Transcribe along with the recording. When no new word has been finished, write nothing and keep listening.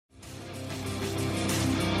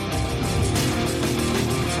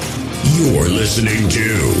You're listening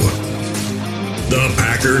to the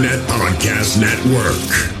Packernet Podcast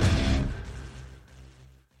Network.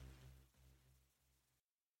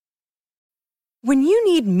 When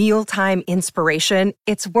you need mealtime inspiration,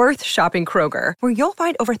 it's worth shopping Kroger, where you'll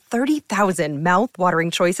find over 30,000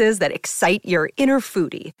 mouth-watering choices that excite your inner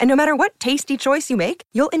foodie. And no matter what tasty choice you make,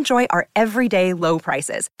 you'll enjoy our everyday low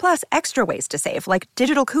prices, plus extra ways to save, like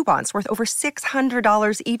digital coupons worth over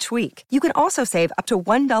 $600 each week. You can also save up to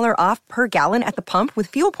 $1 off per gallon at the pump with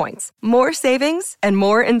fuel points. More savings and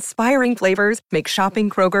more inspiring flavors make shopping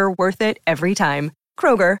Kroger worth it every time.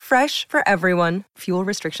 Kroger, fresh for everyone. Fuel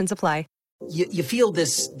restrictions apply. You feel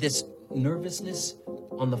this nervousness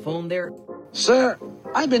on the phone there? Sir,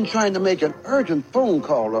 I've been trying to make an urgent phone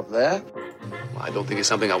call up there. Well, I don't think it's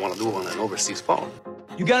something I want to do on an overseas phone.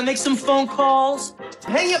 You gotta make some phone calls.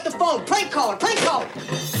 Hang up the phone. Prank caller.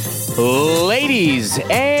 Ladies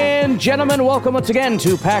and gentlemen, welcome once again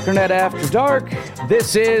to Packernet After Dark.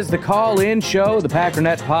 This is the call-in show, the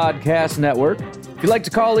Packernet Podcast Network. If you'd like to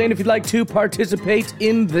call in, if you'd like to participate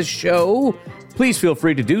in the show, please feel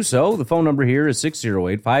free to do so. The phone number here is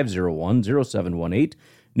 608-501-0718.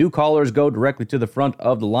 New callers go directly to the front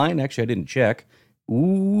of the line. Actually, I didn't check.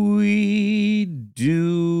 We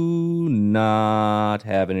do not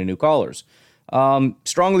have any new callers.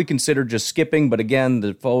 Strongly considered just skipping, but again,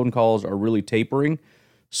 the phone calls are really tapering,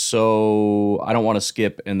 so I don't want to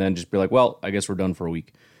skip and then just be like, well, I guess we're done for a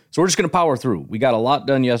week. So we're just going to power through. We got a lot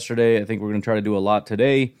done yesterday. I think we're going to try to do a lot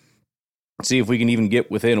today. See if we can even get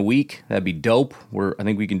within a week. That'd be dope. I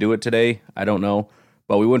think we can do it today. I don't know.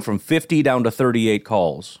 But we went from 50 down to 38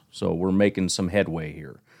 calls. So we're making some headway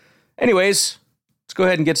here. Anyways, let's go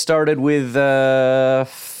ahead and get started with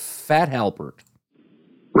Fat Halbert.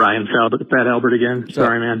 Ryan Fat Albert again.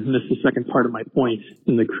 Sorry, man. Missed the second part of my point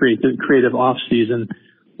in the creative off season.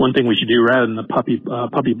 One thing we should do rather than the puppy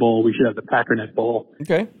bowl, we should have the Packernet bowl.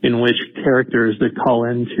 Okay. In which characters that call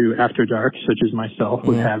into After Dark, such as myself,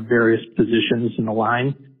 would have various positions in the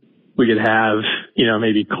line. We could have,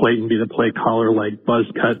 maybe Clayton be the play caller, like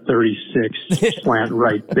Buzzcut 36, slant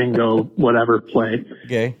right, bingo, whatever play.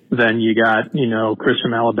 Okay. Then you got, Chris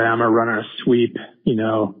from Alabama running a sweep.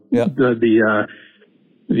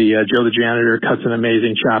 The Joe the janitor cuts an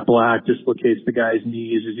amazing shot block, dislocates the guy's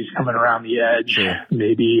knees as he's coming around the edge. Yeah.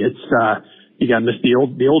 Maybe it's you got the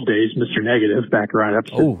old days, Mr. Negative, back around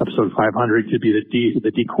episode 500, could be the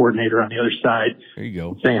D coordinator on the other side. There you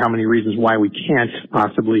go. Saying how many reasons why we can't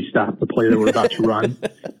possibly stop the play that we're about to run.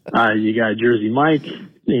 You got Jersey Mike,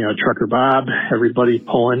 Trucker Bob, everybody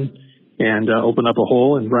pulling and open up a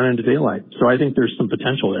hole and run into daylight. So I think there's some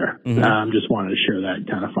potential there. Just wanted to share that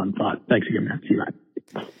kind of fun thought. Thanks again, man. See you, man.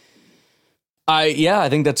 I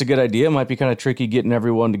think that's a good idea. It might be kind of tricky getting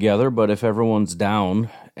everyone together, but if everyone's down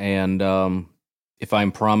and if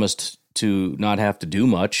I'm promised to not have to do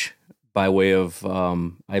much by way of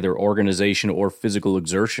either organization or physical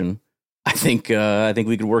exertion, I think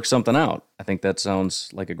we could work something out. I think that sounds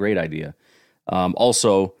like a great idea.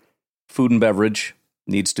 Also, food and beverage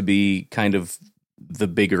needs to be kind of the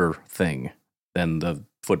bigger thing than the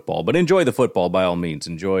football, but enjoy the football by all means.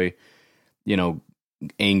 Enjoy,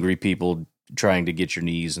 angry people trying to get your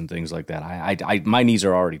knees and things like that. I my knees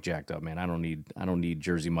are already jacked up, man. I don't need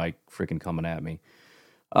Jersey Mike freaking coming at me.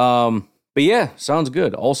 But yeah, sounds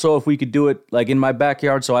good. Also, if we could do it like in my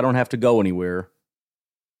backyard so I don't have to go anywhere,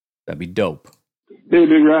 that'd be dope. Hey,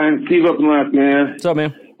 Big Ryan, Steve up and left, man. What's up,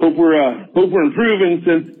 man? Hope we're improving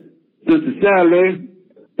since it's Saturday.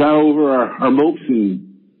 Got over our mopes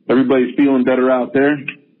and everybody's feeling better out there.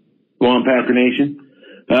 Go on, Packer Nation.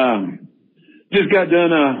 Just got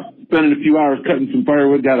done spending a few hours cutting some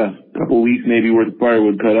firewood. Got a couple weeks maybe worth of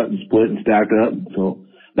firewood cut up and split and stacked up. So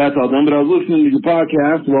that's all done. But I was listening to your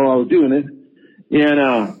podcast while I was doing it,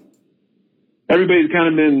 and everybody's kind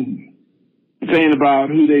of been saying about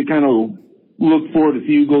who they kind of look forward to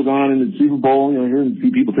see who goes on in the Super Bowl. Hearing a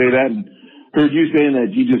few people say that, and heard you saying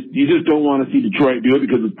that you just don't want to see Detroit do it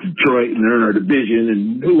because it's Detroit and they're in our division,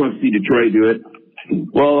 and who wants to see Detroit do it?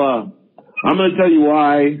 Well, I'm going to tell you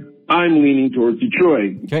why I'm leaning towards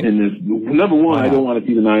Detroit in this. Number one, I don't want to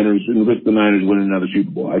see the Niners and risk the Niners winning another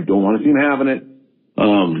Super Bowl. I don't want to see them having it.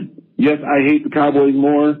 Yes, I hate the Cowboys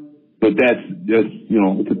more, but that's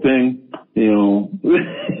it's a thing.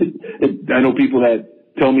 I know people that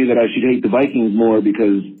tell me that I should hate the Vikings more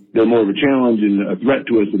because they're more of a challenge and a threat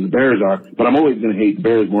to us than the Bears are. But I'm always going to hate the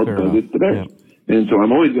Bears more because it's the Bears. Yeah. And so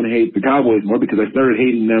I'm always going to hate the Cowboys more because I started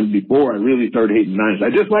hating them before I really started hating the Niners. I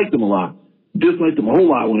just liked them a lot. Disliked them a whole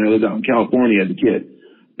lot when I lived out in California as a kid.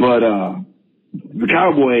 But the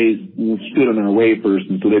Cowboys stood on our way first,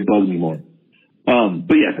 and so they bugged me more.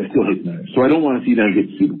 But yes, I still hate the Niners. So I don't want to see them get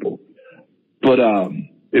the Super Bowl. But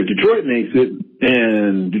if Detroit makes it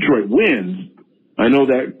and Detroit wins, I know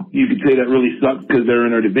that you could say that really sucks because they're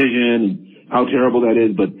in our division and how terrible that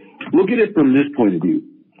is. But look at it from this point of view.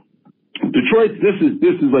 Detroit, this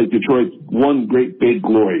is like Detroit's one great big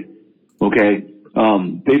glory. Okay.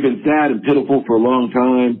 They've been sad and pitiful for a long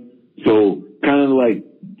time. So kind of like,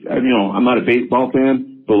 I'm not a baseball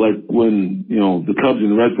fan, but like when, the Cubs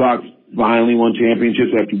and the Red Sox finally won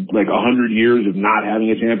championships after like 100 years of not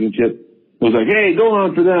having a championship, it was like, hey, go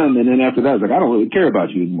on for them. And then after that, it's like, I don't really care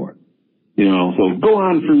about you anymore. So go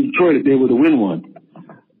on for Detroit if they were to win one.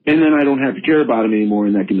 And then I don't have to care about them anymore,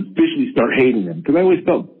 and I can officially start hating them. Because I always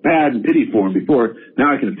felt bad and pity for them before.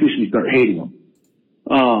 Now I can officially start hating them.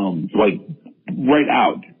 Like, right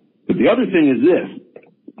out. But the other thing is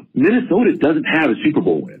this. Minnesota doesn't have a Super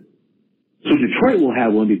Bowl win. So Detroit will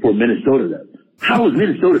have one before Minnesota does. How is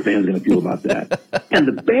Minnesota fans going to feel about that? And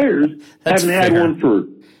the Bears haven't had one for,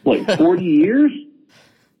 40 years?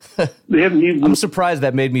 They haven't even... I'm surprised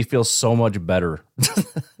that made me feel so much better.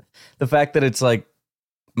 The fact that it's like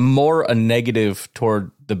more a negative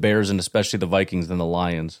toward the Bears and especially the Vikings than the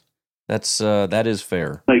Lions. That is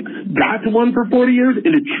fair. Got to one for 40 years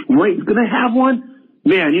and Detroit's going to have one?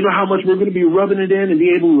 Man, you know how much we're going to be rubbing it in and be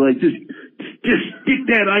able to just stick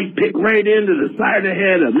that ice pick right into the side of the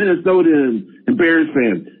head of Minnesota and Bears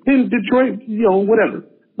fans. And Detroit, whatever.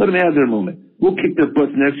 Let them have their moment. We'll kick their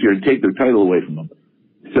butts next year and take their title away from them.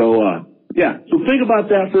 So, So think about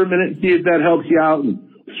that for a minute. See if that helps you out and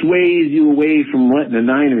sways you away from letting the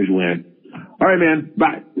Niners win. All right, man.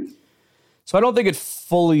 Bye. So I don't think it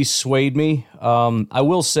fully swayed me. I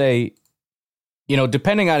will say,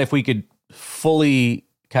 depending on if we could fully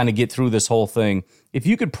kind of get through this whole thing, if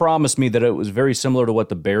you could promise me that it was very similar to what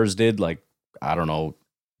the Bears did, a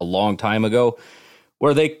long time ago,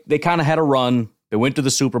 where they kind of had a run, they went to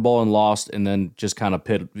the Super Bowl and lost, and then just kind of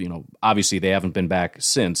obviously they haven't been back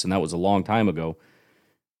since, and that was a long time ago.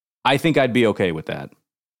 I think I'd be okay with that.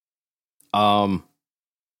 And,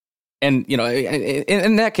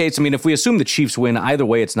 in that case, if we assume the Chiefs win, either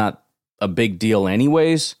way, it's not a big deal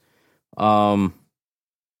anyways.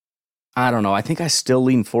 I don't know. I think I still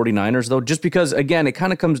lean 49ers, though, just because, again, it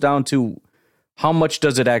kind of comes down to how much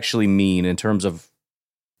does it actually mean in terms of,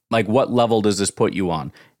 what level does this put you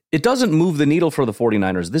on? It doesn't move the needle for the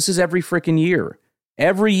 49ers. This is every freaking year.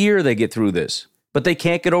 Every year they get through this, but they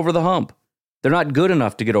can't get over the hump. They're not good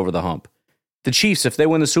enough to get over the hump. The Chiefs, if they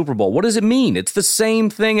win the Super Bowl, what does it mean? It's the same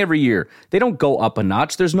thing every year. They don't go up a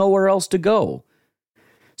notch. There's nowhere else to go.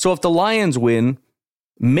 So if the Lions win,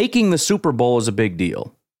 making the Super Bowl is a big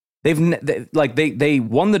deal. They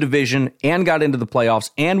won the division and got into the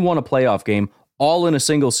playoffs and won a playoff game all in a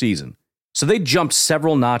single season. So they jumped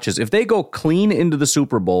several notches. If they go clean into the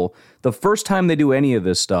Super Bowl, the first time they do any of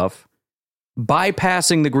this stuff,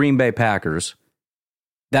 bypassing the Green Bay Packers,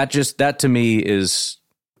 that to me is,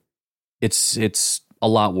 it's a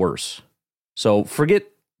lot worse. So forget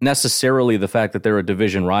necessarily the fact that they're a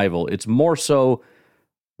division rival. It's more so,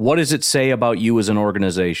 what does it say about you as an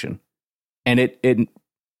organization? And it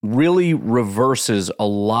really reverses a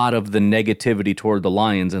lot of the negativity toward the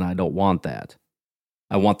Lions, and I don't want that.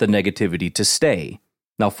 I want the negativity to stay.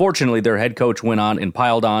 Now, fortunately, their head coach went on and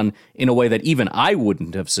piled on in a way that even I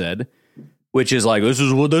wouldn't have said, which is like, this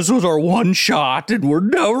was our one shot and we're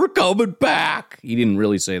never coming back. He didn't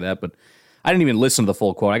really say that, but I didn't even listen to the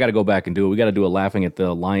full quote. I got to go back and do it. We got to do a laughing at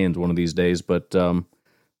the Lions one of these days, but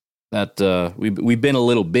we've been a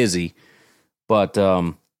little busy. But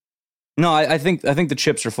no, I think the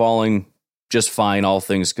chips are falling just fine, all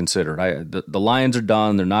things considered. The Lions are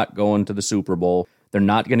done. They're not going to the Super Bowl. They're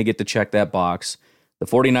not going to get to check that box. The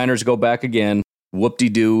 49ers go back again.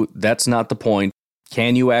 Whoop-de-doo. That's not the point.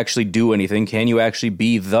 Can you actually do anything? Can you actually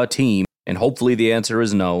be the team? And hopefully the answer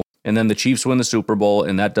is no. And then the Chiefs win the Super Bowl,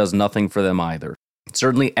 and that does nothing for them either. It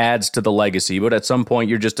certainly adds to the legacy, but at some point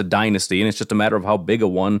you're just a dynasty, and it's just a matter of how big a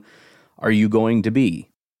one are you going to be.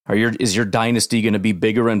 Is your dynasty going to be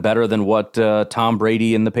bigger and better than what Tom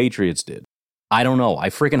Brady and the Patriots did? I don't know. I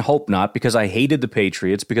freaking hope not, because I hated the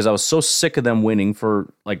Patriots because I was so sick of them winning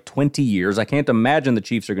for 20 years. I can't imagine the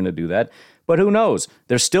Chiefs are going to do that. But who knows?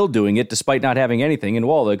 They're still doing it despite not having anything. And,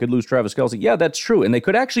 they could lose Travis Kelce. Yeah, that's true. And they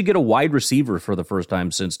could actually get a wide receiver for the first time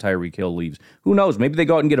since Tyreek Hill leaves. Who knows? Maybe they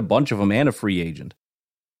go out and get a bunch of them and a free agent.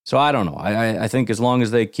 So I don't know. I think as long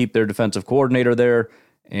as they keep their defensive coordinator there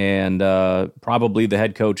and probably the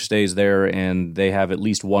head coach stays there and they have at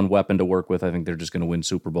least one weapon to work with, I think they're just going to win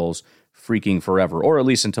Super Bowls freaking forever. Or at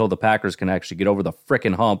least until the Packers can actually get over the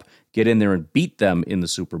frickin' hump, get in there and beat them in the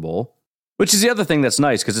Super Bowl. Which is the other thing that's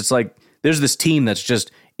nice, because it's like there's this team that's just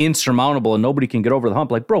insurmountable and nobody can get over the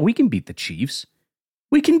hump. Like, bro, we can beat the Chiefs.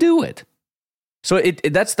 We can do it. So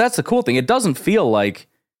that's the cool thing. It doesn't feel like,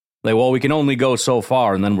 well, we can only go so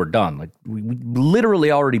far and then we're done. Like, we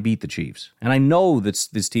literally already beat the Chiefs. And I know that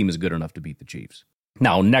this team is good enough to beat the Chiefs.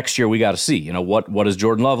 Now, next year we got to see, what does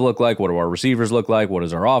Jordan Love look like? What do our receivers look like? What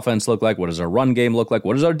does our offense look like? What does our run game look like?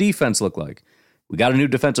 What does our defense look like? We got a new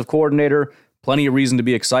defensive coordinator, plenty of reason to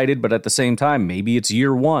be excited, but at the same time, maybe it's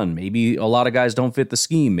year one. Maybe a lot of guys don't fit the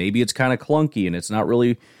scheme. Maybe it's kind of clunky and it's not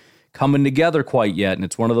really coming together quite yet. And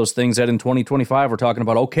it's one of those things that in 2025 we're talking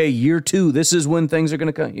about, okay, year two, this is when things are going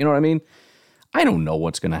to come. You know what I mean? I don't know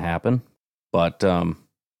what's going to happen, but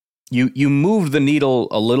you moved the needle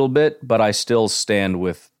a little bit, but I still stand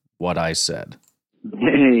with what I said.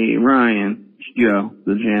 Hey, Ryan, it's Joe,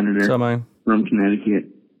 the janitor. What's up, man? From Connecticut.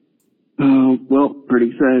 Oh, well,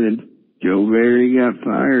 pretty excited. Joe Barry got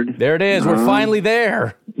fired. There it is. We're finally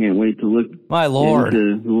there. Can't wait to look My Lord.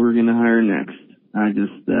 into who we're going to hire next. I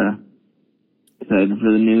just excited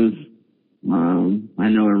for the news. I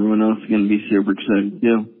know everyone else is going to be super excited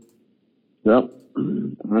too. So,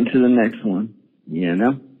 on to the next one.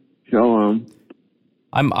 Shalom.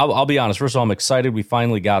 I'll be honest. First of all, I'm excited we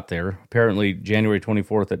finally got there. Apparently, January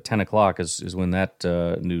 24th at 10 o'clock is when that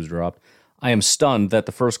news dropped. I am stunned that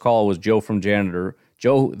the first call was Joe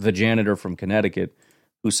the janitor from Connecticut,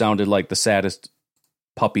 who sounded like the saddest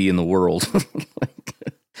puppy in the world.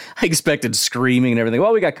 I expected screaming and everything.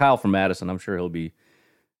 Well, we got Kyle from Madison. I'm sure he'll be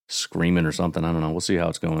screaming or something. I don't know. We'll see how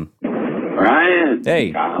it's going. Ryan.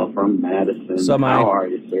 Hey. Kyle from Madison. What's up, How are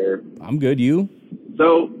you, sir? I'm good. You?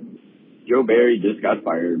 So, Joe Barry just got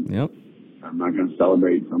fired. Yep. I'm not going to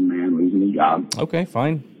celebrate some man losing his job. Okay,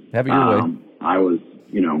 fine. Have it your way. I was,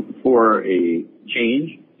 for a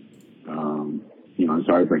change. I'm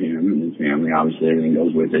sorry for him and his family. Obviously, everything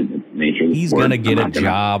goes with it. It's nature of the He's sport. going to get a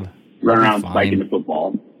job. Run around spiking the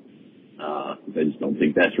football. I just don't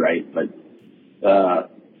think that's right. But,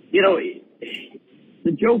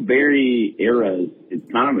 the Joe Barry era is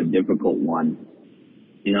kind of a difficult one.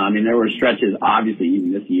 There were stretches, obviously,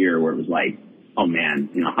 even this year where it was like, oh, man,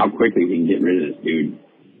 how quickly we can get rid of this dude.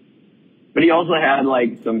 But he also had,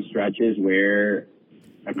 some stretches where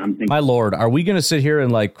I'm thinking... My Lord, are we going to sit here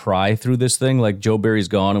and, cry through this thing like Joe Barry's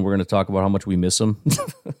gone and we're going to talk about how much we miss him?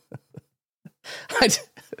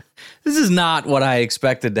 This is not what I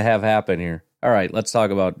expected to have happen here. All right, let's talk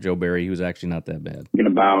about Joe Barry. He was actually not that bad.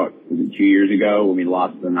 Thinking about 2 years ago when we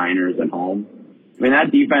lost the Niners at home.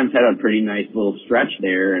 That defense had a pretty nice little stretch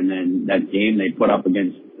there, and then that game they put up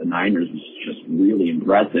against the Niners was just really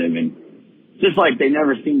impressive. And just like they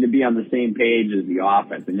never seemed to be on the same page as the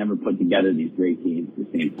offense. They never put together these great teams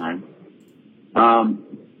at the same time.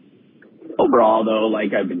 Overall, though,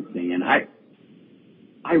 like I've been saying,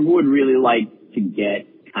 I would really like to get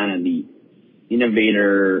kind of the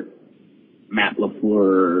innovator, Matt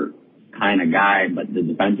LaFleur kind of guy, but the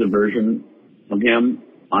defensive version of him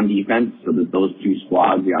on defense, so that those two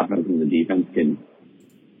squads, the offense and the defense, can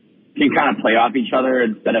kind of play off each other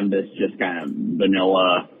instead of this just kind of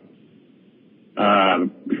vanilla, I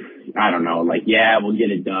don't know, we'll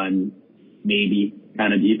get it done, maybe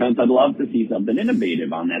kind of defense. I'd love to see something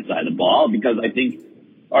innovative on that side of the ball because I think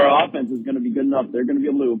our offense is going to be good enough. They're going to be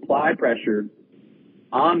able to apply pressure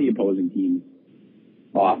on the opposing team's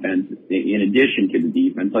offense in addition to the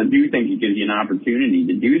defense. I do think it gives you an opportunity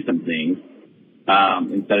to do some things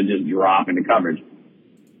instead of just drop into coverage.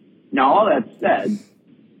 Now, all that said,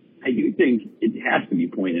 I do think it has to be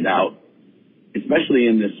pointed out, especially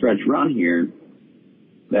in this stretch run here,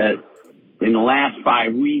 that in the last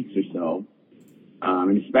 5 weeks or so,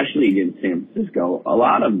 and especially against San Francisco, a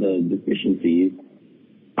lot of the deficiencies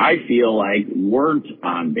I feel like weren't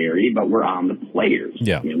on Barry, but were on the players.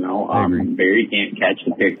 Yeah, I agree. Barry can't catch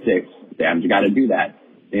the pick six. Sam's got to do that.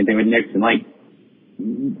 Same thing with Nixon.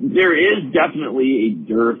 There is definitely a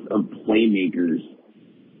dearth of playmakers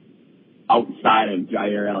outside of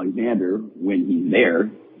Jair Alexander when he's there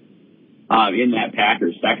in that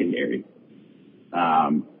Packers secondary.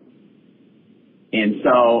 And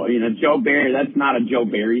so, Joe Barry, that's not a Joe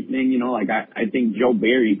Barry thing. I think Joe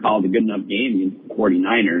Barry called a good enough game against the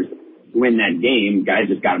 49ers to win that game. Guys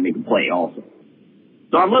just got to make a play also.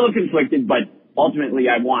 So I'm a little conflicted, but ultimately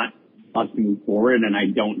I want us to move forward, and I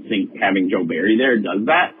don't think having Joe Barry there does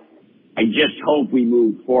that. I just hope we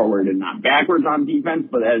move forward and not backwards on defense,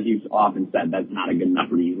 but as you've often said, that's not a good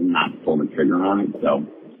enough reason not to pull the trigger on it. So,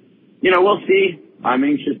 we'll see. I'm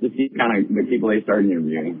anxious to see kind of the people they started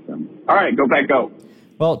interviewing. So, all right, go back, go.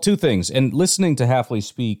 Well, two things, and listening to Halfley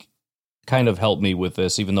speak kind of helped me with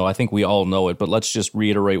this, even though I think we all know it, but let's just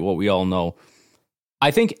reiterate what we all know.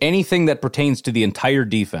 I think anything that pertains to the entire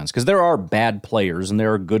defense, because there are bad players and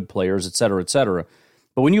there are good players, et cetera,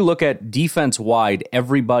 But when you look at defense-wide,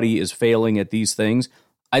 everybody is failing at these things.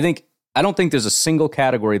 I don't think there's a single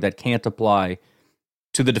category that can't apply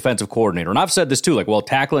to the defensive coordinator. And I've said this too, like, well,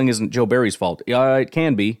 tackling isn't Joe Barry's fault. Yeah, it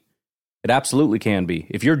can be. It absolutely can be.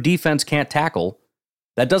 If your defense can't tackle,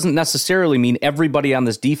 that doesn't necessarily mean everybody on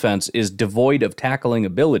this defense is devoid of tackling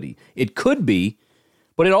ability. It could be,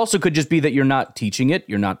 but it also could just be that you're not teaching it,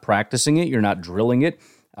 you're not practicing it, you're not drilling it.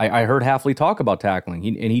 I heard Halfley talk about tackling,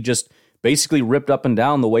 and he just basically ripped up and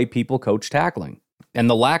down the way people coach tackling and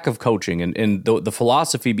the lack of coaching and the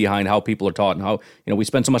philosophy behind how people are taught and how, we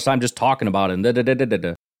spend so much time just talking about it.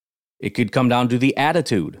 And it could come down to the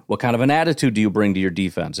attitude. What kind of an attitude do you bring to your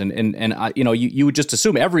defense? You would just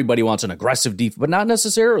assume everybody wants an aggressive defense, but not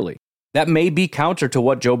necessarily. That may be counter to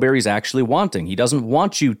what Joe Barry's actually wanting. He doesn't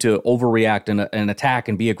want you to overreact and attack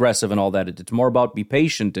and be aggressive and all that. It's more about be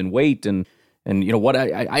patient and wait and what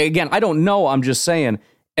I don't know. I'm just saying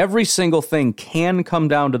every single thing can come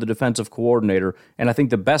down to the defensive coordinator, and I think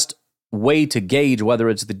the best way to gauge whether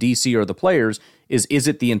it's the DC or the players is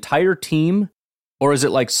it the entire team? Or is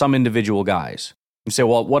it like some individual guys? You say,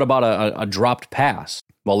 well, what about a dropped pass?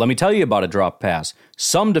 Well, let me tell you about a dropped pass.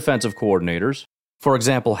 Some defensive coordinators, for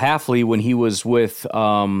example, Halfley, when he was with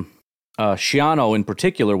Schiano in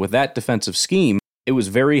particular, with that defensive scheme, it was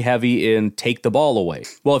very heavy in take the ball away.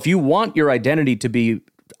 Well, if you want your identity to be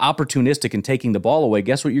opportunistic in taking the ball away,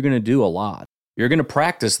 guess what you're going to do a lot? You're going to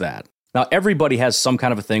practice that. Now, everybody has some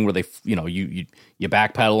kind of a thing where they, you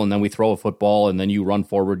backpedal and then we throw a football and then you run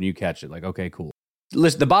forward and you catch it. Like, okay, cool.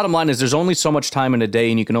 Listen, the bottom line is there's only so much time in a day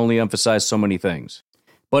and you can only emphasize so many things.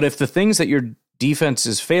 But if the things that your defense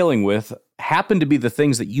is failing with happen to be the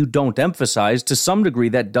things that you don't emphasize, to some degree,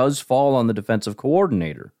 that does fall on the defensive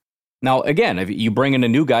coordinator. Now, again, if you bring in a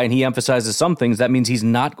new guy and he emphasizes some things, that means he's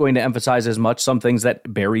not going to emphasize as much some things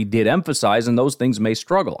that Barry did emphasize, and those things may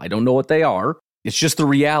struggle. I don't know what they are. It's just the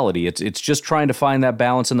reality. It's just trying to find that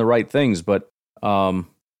balance in the right things. But,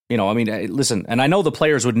 listen, and I know the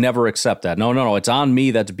players would never accept that. No, it's on me.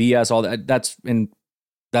 That's BS. All that.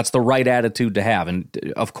 That's the right attitude to have.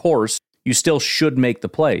 And of course, you still should make the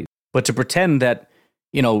play. But to pretend that,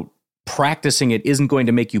 practicing it isn't going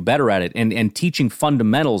to make you better at it, and teaching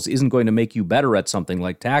fundamentals isn't going to make you better at something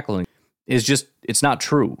like tackling is just, it's not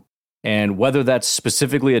true. And whether that's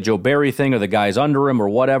specifically a Joe Barry thing or the guys under him or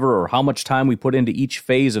whatever, or how much time we put into each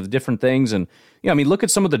phase of different things. And, look at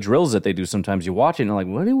some of the drills that they do sometimes. You watch it and you're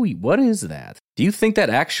like, what is that? Do you think that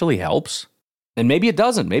actually helps? And maybe it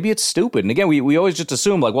doesn't. Maybe it's stupid. And again, we always just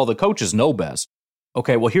assume like, well, the coaches know best.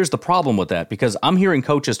 Okay, well, here's the problem with that, because I'm hearing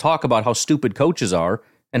coaches talk about how stupid coaches are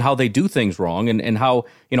and how they do things wrong and how,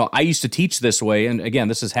 I used to teach this way. And again,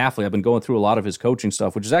 this is Halfley. I've been going through a lot of his coaching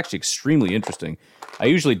stuff, which is actually extremely interesting. I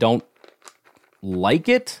usually don't like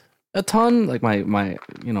it a ton. Like my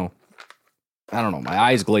I don't know, my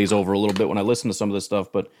eyes glaze over a little bit when I listen to some of this stuff,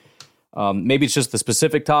 but maybe it's just the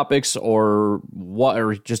specific topics or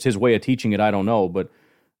just his way of teaching it. I don't know, but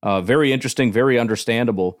very interesting, very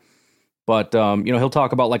understandable. But, he'll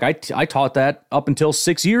talk about, like, I taught that up until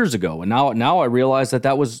 6 years ago, and now I realize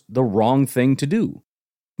that was the wrong thing to do,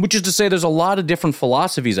 which is to say there's a lot of different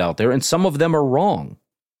philosophies out there, and some of them are wrong.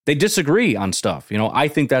 They disagree on stuff. I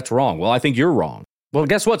think that's wrong. Well, I think you're wrong. Well,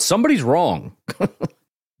 guess what? Somebody's wrong.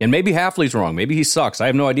 And maybe Halfley's wrong. Maybe he sucks. I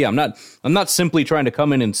have no idea. I'm not simply trying to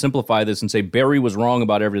come in and simplify this and say Barry was wrong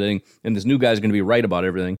about everything, and this new guy's going to be right about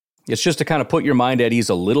everything. It's just to kind of put your mind at ease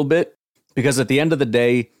a little bit, because at the end of the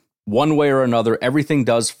day, one way or another, everything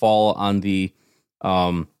does fall on the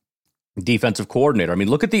defensive coordinator. I mean,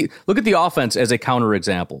 look at the offense as a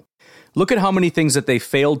counterexample. Look at how many things that they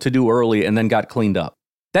failed to do early and then got cleaned up.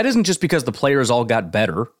 That isn't just because the players all got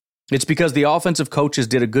better. It's because the offensive coaches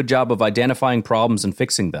did a good job of identifying problems and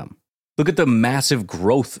fixing them. Look at the massive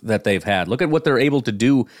growth that they've had. Look at what they're able to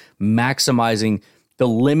do, maximizing the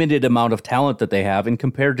limited amount of talent that they have, and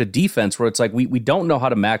compared to defense, where it's like we don't know how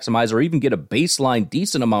to maximize or even get a baseline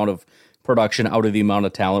decent amount of production out of the amount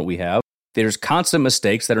of talent we have. There's constant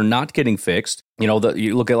mistakes that are not getting fixed. You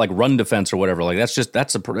look at like run defense or whatever. Like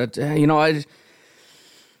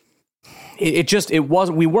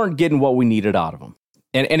we weren't getting what we needed out of them.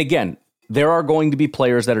 And again, there are going to be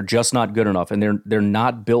players that are just not good enough, and they're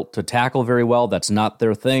not built to tackle very well. That's not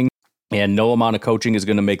their thing. And no amount of coaching is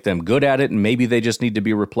going to make them good at it, and maybe they just need to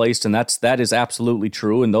be replaced, and that is absolutely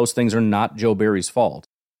true, and those things are not Joe Barry's fault.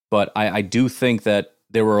 But I do think that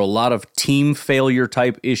there were a lot of team failure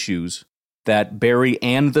type issues that Barry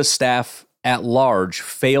and the staff at large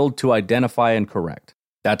failed to identify and correct.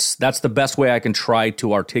 That's the best way I can try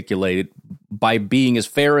to articulate it, by being as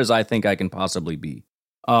fair as I think I can possibly be.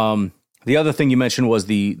 The other thing you mentioned was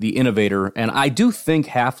the innovator, and I do think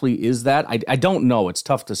Hafley is that. I don't know. It's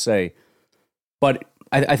tough to say. But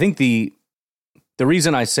I think the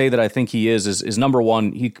reason I say that I think he is number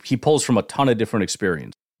one, he pulls from a ton of different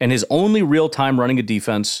experience. And his only real time running a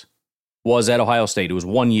defense was at Ohio State. It was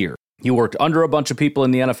 1 year. He worked under a bunch of people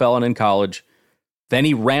in the NFL and in college. Then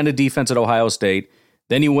he ran a defense at Ohio State.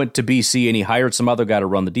 Then he went to BC and he hired some other guy to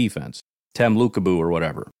run the defense, Tem Lukabu or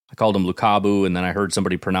whatever. I called him Lukabu, and then I heard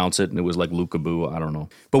somebody pronounce it, and it was like Lukabu. I don't know.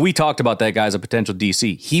 But we talked about that guy as a potential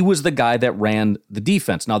DC. He was the guy that ran the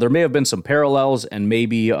defense. Now, there may have been some parallels, and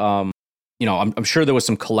maybe, I'm sure there was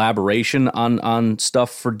some collaboration on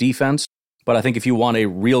stuff for defense. But I think if you want a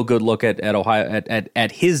real good look at Ohio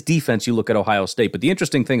at his defense, you look at Ohio State. But the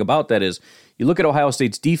interesting thing about that is you look at Ohio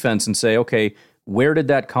State's defense and say, okay, where did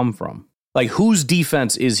that come from? Like, whose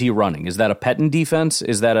defense is he running? Is that a Pettine defense?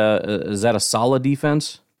 Is that a solid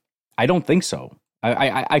defense? I don't think so.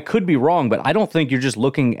 I could be wrong, but I don't think you're just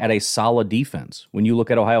looking at a solid defense. When you look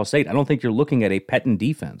at Ohio State, I don't think you're looking at a Pettine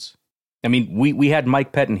defense. I mean, we had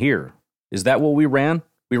Mike Pettine here. Is that what we ran?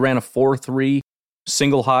 We ran a 4-3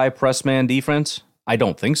 single high press man defense? I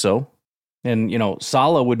don't think so. And,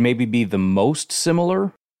 Saleh would maybe be the most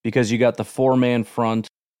similar because you got the 4-man front.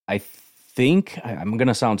 I think, I'm going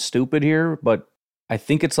to sound stupid here, but I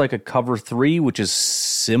think it's like a cover 3, which is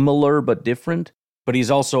similar but different. But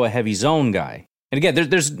he's also a heavy zone guy. And again,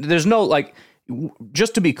 there's no, like,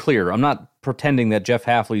 just to be clear, I'm not pretending that Jeff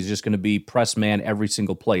Hafley is just going to be press man every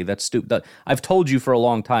single play. That's stupid. I've told you for a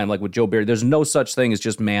long time, like with Joe Barry, there's no such thing as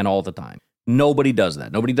just man all the time. Nobody does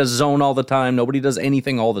that. Nobody does zone all the time. Nobody does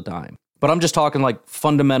anything all the time. But I'm just talking like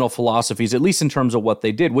fundamental philosophies, at least in terms of what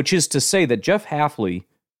they did, which is to say that Jeff Hafley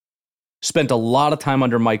spent a lot of time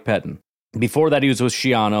under Mike Pettine. Before that, he was with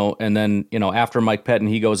Schiano, and then, after Mike Pettine,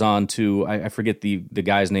 he goes on to, I forget the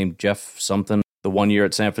guy's name, Jeff something, the 1 year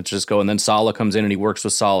at San Francisco, and then Saleh comes in and he works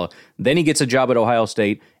with Saleh. Then he gets a job at Ohio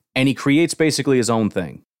State, and he creates basically his own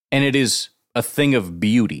thing. And it is a thing of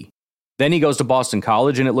beauty. Then he goes to Boston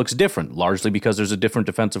College, and it looks different, largely because there's a different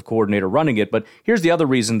defensive coordinator running it. But here's the other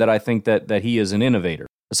reason that I think that he is an innovator,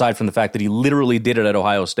 aside from the fact that he literally did it at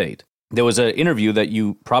Ohio State. There was an interview that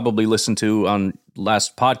you probably listened to on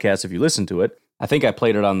last podcast, if you listened to it. I think I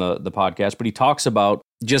played it on the podcast, but he talks about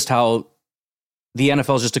just how the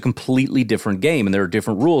NFL is just a completely different game, and there are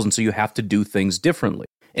different rules, and so you have to do things differently.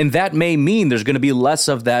 And that may mean there's going to be less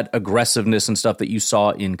of that aggressiveness and stuff that you saw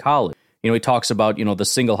in college. He talks about, the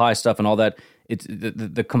single high stuff and all that. It's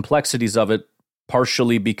the complexities of it,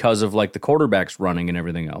 partially because of like the quarterbacks running and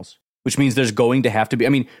everything else. Which means there's going to have to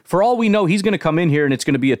be, for all we know, he's going to come in here and it's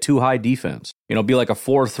going to be a 2-high defense. Be like a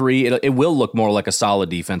 4-3. It will look more like a solid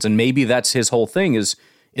defense. And maybe that's his whole thing is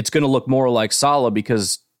it's going to look more like Saleh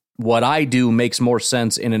because what I do makes more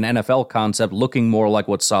sense in an NFL concept looking more like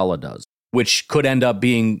what Saleh does, which could end up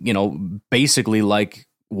being, basically like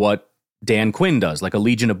what Dan Quinn does, like a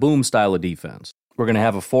Legion of Boom style of defense. We're going to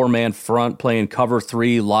have a 4-man front playing cover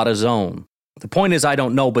 3, lot of zone. The point is, I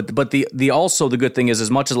don't know, but the also the good thing is,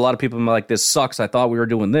 as much as a lot of people are like, this sucks, I thought we were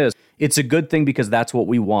doing this, it's a good thing because that's what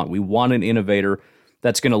we want. We want an innovator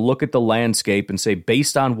that's going to look at the landscape and say,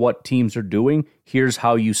 based on what teams are doing, here's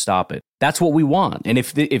how you stop it. That's what we want. And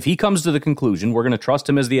if he comes to the conclusion, we're going to trust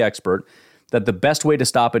him as the expert, that the best way to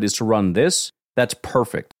stop it is to run this, that's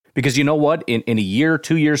perfect. Because you know what? In a year,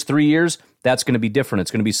 2 years, 3 years, that's going to be different.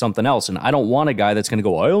 It's going to be something else. And I don't want a guy that's going to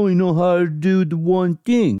go, I only know how to do the one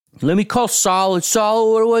thing. Let me call Saleh.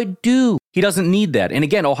 Saleh, what do I do? He doesn't need that. And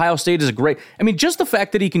again, Ohio State is a great... just the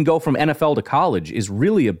fact that he can go from NFL to college is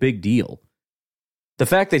really a big deal. The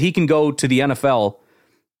fact that he can go to the NFL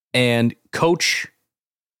and coach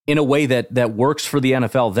in a way that works for the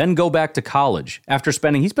NFL, then go back to college after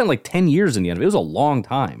he spent like 10 years in the NFL. It was a long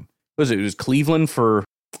time. It was Cleveland for...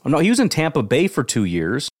 No, he was in Tampa Bay for 2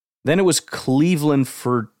 years. Then it was Cleveland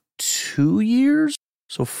for 2 years.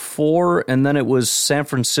 So 4, and then it was San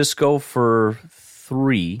Francisco for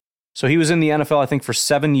 3. So he was in the NFL, I think, for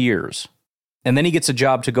 7 years. And then he gets a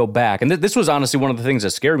job to go back. And this was honestly one of the things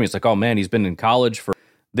that scared me. It's like, oh man, he's been in college for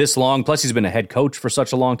this long. Plus he's been a head coach for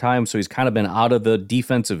such a long time. So he's kind of been out of the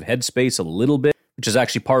defensive headspace a little bit, which is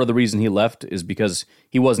actually part of the reason he left, is because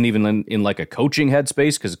he wasn't even in like a coaching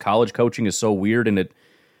headspace, because college coaching is so weird and it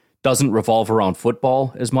doesn't revolve around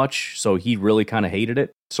football as much, so he really kind of hated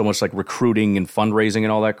it. So much like recruiting and fundraising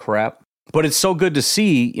and all that crap. But it's so good to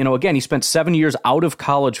see, again, he spent 7 years out of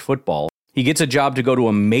college football. He gets a job to go to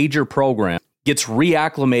a major program, gets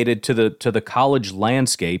reacclimated to the college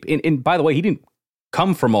landscape. And by the way, he didn't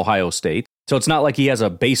come from Ohio State, so it's not like he has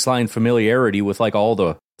a baseline familiarity with like all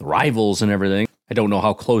the rivals and everything. I don't know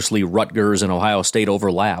how closely Rutgers and Ohio State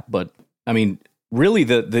overlap, but really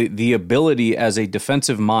the ability as a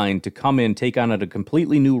defensive mind to come in, take on a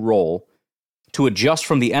completely new role, to adjust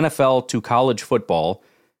from the NFL to college football,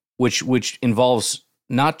 which involves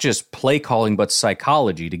not just play calling, but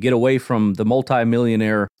psychology, to get away from the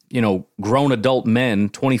multimillionaire, grown adult men,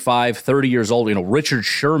 25, 30 years old. Richard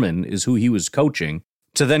Sherman is who he was coaching,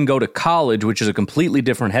 to then go to college, which is a completely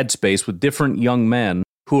different headspace with different young men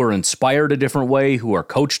who are inspired a different way, who are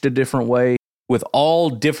coached a different way, with all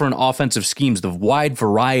different offensive schemes, the wide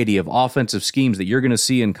variety of offensive schemes that you're going to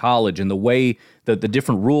see in college, and the way that the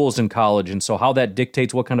different rules in college, and so how that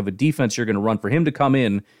dictates what kind of a defense you're going to run. For him to come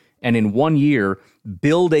in and in 1 year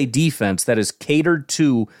build a defense that is catered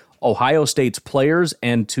to Ohio State's players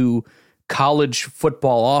and to college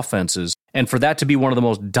football offenses, and for that to be one of the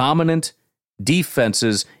most dominant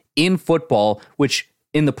defenses in football, which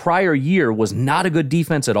in the prior year was not a good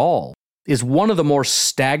defense at all, is one of the more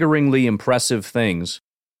staggeringly impressive things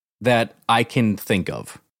that I can think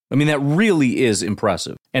of. I mean, that really is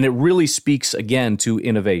impressive. And it really speaks, again, to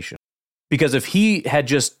innovation. Because if he had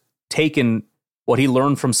just taken what he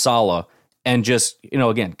learned from Saleh and just,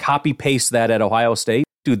 again, copy-paste that at Ohio State,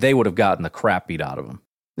 dude, they would have gotten the crap beat out of him.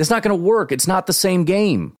 It's not going to work. It's not the same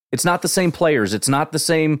game. It's not the same players. It's not the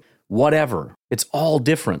same whatever. It's all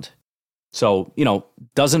different. So,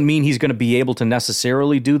 doesn't mean he's going to be able to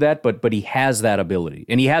necessarily do that, but he has that ability.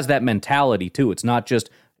 And he has that mentality, too. It's not just,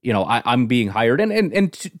 I'm being hired.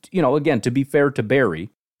 And again, to be fair to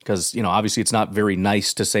Barry, because, obviously it's not very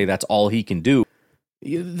nice to say that's all he can do.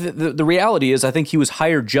 The reality is, I think he was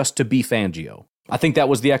hired just to be Fangio. I think that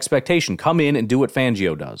was the expectation. Come in and do what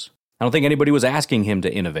Fangio does. I don't think anybody was asking him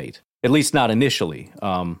to innovate, at least not initially.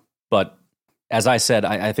 But as I said,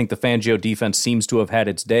 I think the Fangio defense seems to have had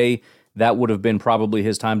its day. That would have been probably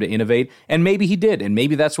his time to innovate. And maybe he did. And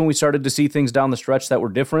maybe that's when we started to see things down the stretch that were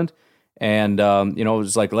different. And, it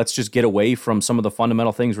was like, let's just get away from some of the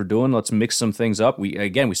fundamental things we're doing. Let's mix some things up.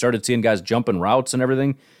 We started seeing guys jumping routes and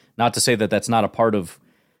everything. Not to say that that's not a part of,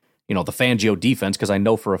 the Fangio defense, because I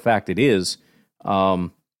know for a fact it is. But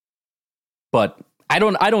I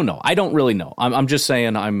don't know. I don't really know. I'm just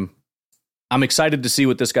saying I'm excited to see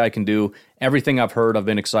what this guy can do. Everything I've heard, I've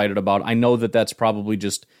been excited about. I know that that's probably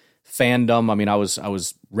just fandom. I mean, I was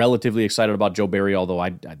relatively excited about Joe Barry, although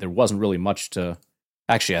there wasn't really much to.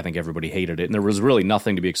 Actually, I think everybody hated it, and there was really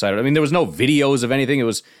nothing to be excited. I mean, there was no videos of anything. It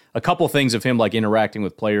was a couple things of him like interacting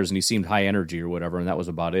with players, and he seemed high energy or whatever, and that was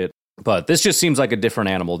about it. But this just seems like a different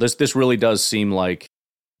animal. This really does seem like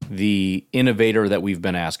the innovator that we've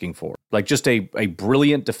been asking for, like just a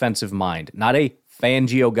brilliant defensive mind, not a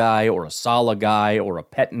Fangio guy or a Saleh guy or a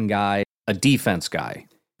Pettine guy, a defense guy.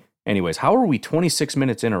 Anyways, how are we 26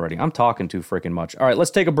 minutes in already? I'm talking too freaking much. All right,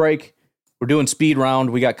 let's take a break. We're doing speed round.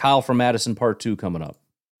 We got Kyle from Madison Part 2 coming up.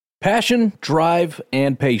 Passion, drive,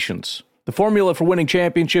 and patience. The formula for winning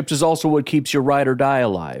championships is also what keeps your ride or die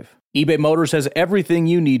alive. eBay Motors has everything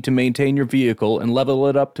you need to maintain your vehicle and level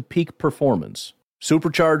it up to peak performance.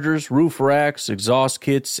 Superchargers, roof racks, exhaust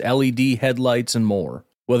kits, LED headlights, and more.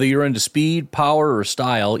 Whether you're into speed, power, or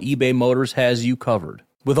style, eBay Motors has you covered.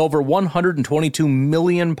 With over 122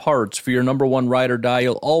 million parts for your number one ride or die,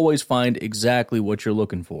 you'll always find exactly what you're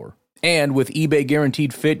looking for. And with eBay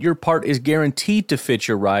Guaranteed Fit, your part is guaranteed to fit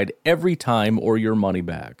your ride every time or your money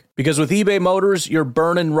back. Because with eBay Motors, you're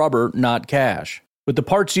burning rubber, not cash. With the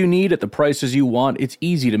parts you need at the prices you want, it's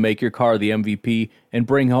easy to make your car the MVP and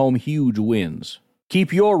bring home huge wins.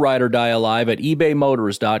 Keep your ride or die alive at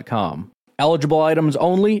ebaymotors.com. Eligible items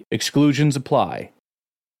only, exclusions apply.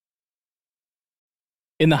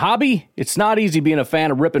 In the hobby, it's not easy being a fan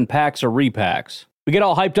of ripping packs or repacks. We get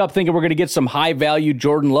all hyped up thinking we're going to get some high-value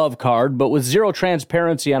Jordan Love card, but with zero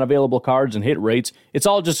transparency on available cards and hit rates, it's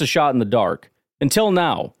all just a shot in the dark. Until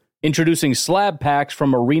now, introducing slab packs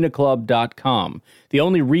from arenaclub.com, the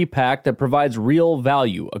only repack that provides real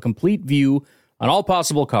value, a complete view on all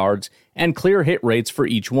possible cards, and clear hit rates for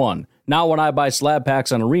each one. Now when I buy slab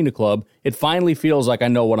packs on Arena Club, it finally feels like I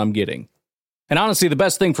know what I'm getting. And honestly, the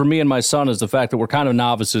best thing for me and my son is the fact that we're kind of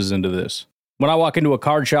novices into this. When I walk into a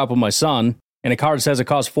card shop with my son, and a card says it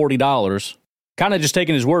costs $40, kind of just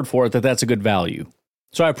taking his word for it that that's a good value.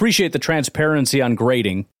 So I appreciate the transparency on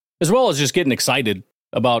grading, as well as just getting excited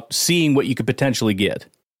about seeing what you could potentially get.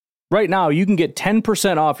 Right now, you can get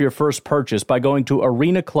 10% off your first purchase by going to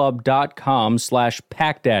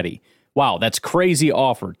arenaclub.com/packdaddy. Wow, that's crazy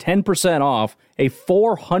offer. 10% off a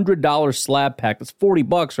 $400 slab pack. That's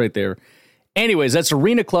 $40 right there. Anyways, that's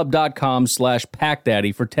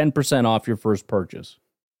arenaclub.com/packdaddy for 10% off your first purchase.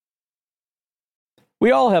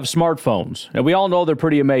 We all have smartphones, and we all know they're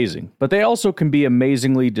pretty amazing, but they also can be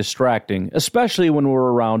amazingly distracting, especially when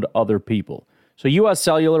we're around other people. So US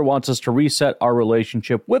Cellular wants us to reset our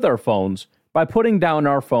relationship with our phones by putting down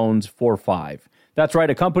our phones for $5. That's right,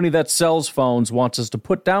 a company that sells phones wants us to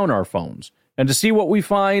put down our phones. And to see what we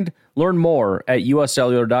find, learn more at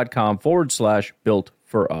uscellular.com/built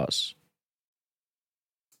for us.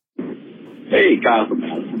 Hey, Kyle from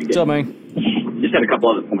Madison. What's up, man? Just had a couple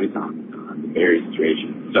other points on the Bears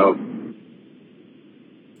situation. So,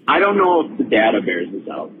 I don't know if the data bears this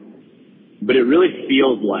out, but it really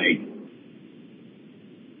feels like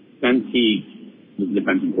since he was the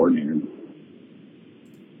defensive coordinator,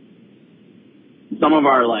 some of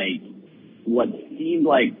our, what seemed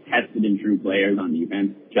like tested and true players on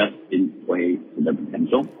defense just didn't play to their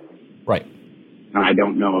potential. Right. And I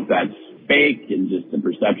don't know if that's fake and just the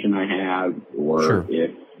perception I have, or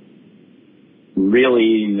if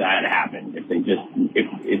really that happened. If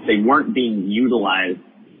they weren't being utilized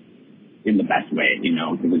in the best way,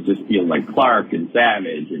 because it just feels like Clark and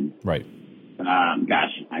Savage and right. I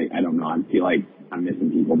don't know. I feel like I'm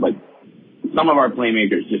missing people, but some of our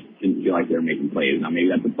playmakers just didn't feel like they were making plays. Now maybe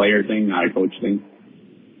that's a player thing, not a coach thing.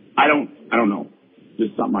 I don't know.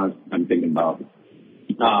 Just something I'm thinking about.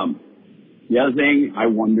 The other thing I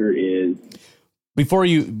wonder is, before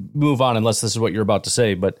you move on, unless this is what you're about to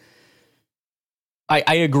say, but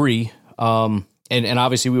I agree. And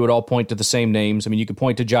obviously we would all point to the same names. I mean, you could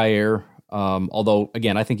point to Jair, although,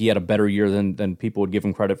 again, I think he had a better year than people would give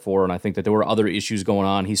him credit for, and I think that there were other issues going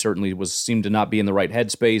on. He certainly seemed to not be in the right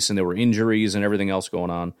headspace, and there were injuries and everything else going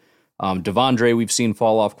on. Devondre, we've seen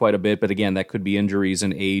fall off quite a bit, but again, that could be injuries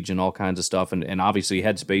and age and all kinds of stuff, and obviously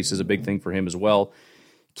headspace is a big thing for him as well.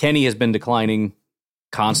 Kenny has been declining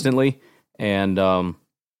constantly, and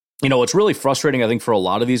what's really frustrating, I think, for a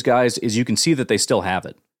lot of these guys is you can see that they still have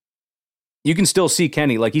it. You can still see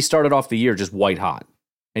Kenny, he started off the year just white hot.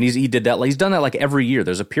 And he did that. He's done that every year.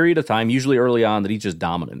 There's a period of time, usually early on, that he's just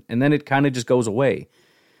dominant. And then it kind of just goes away.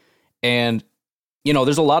 And,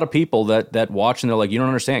 there's a lot of people that watch and they're like, you don't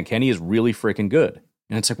understand. Kenny is really freaking good.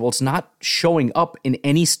 And it's like, well, it's not showing up in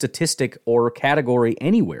any statistic or category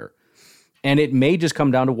anywhere. And it may just come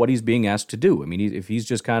down to what he's being asked to do. I mean, if he's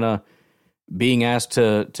just kind of being asked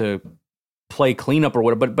to play cleanup or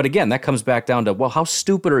whatever. But again, that comes back down to, well, how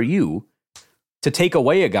stupid are you to take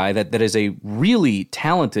away a guy that is a really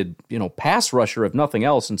talented, pass rusher, if nothing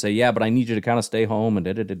else, and say, yeah, but I need you to kind of stay home and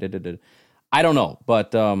da-da-da-da-da-da. I don't know, but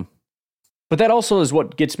that also is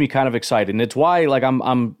what gets me kind of excited, and it's why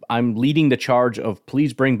I'm leading the charge of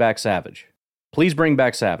please bring back Savage. Please bring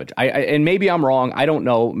back Savage. And maybe I'm wrong. I don't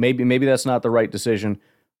know. Maybe that's not the right decision.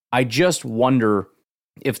 I just wonder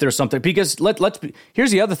if there's something, because here's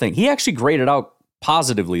the other thing. He actually graded out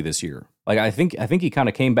positively this year. I think he kind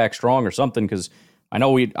of came back strong or something, because I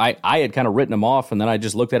know I had kind of written him off, and then I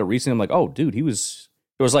just looked at it recently. I'm like, oh, dude, there was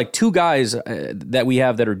two guys that we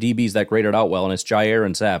have that are DBs that graded out well, and it's Jair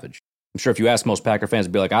and Savage. I'm sure if you ask most Packer fans,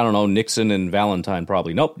 it'd be like, I don't know, Nixon and Valentine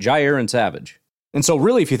probably. Nope, Jair and Savage. And so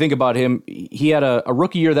really, if you think about him, he had a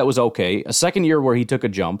rookie year that was okay, a second year where he took a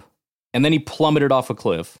jump, and then he plummeted off a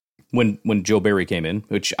cliff when Joe Barry came in,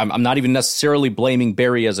 which I'm not even necessarily blaming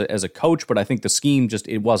Barry as a coach, but I think the scheme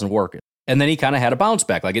it wasn't working. And then he kind of had a bounce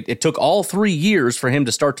back. It took all 3 years for him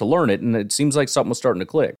to start to learn it, and it seems like something was starting to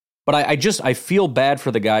click. But I feel bad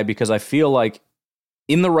for the guy, because I feel like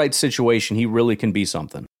in the right situation, he really can be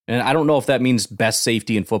something. And I don't know if that means best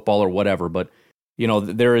safety in football or whatever, but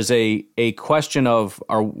there is a question of,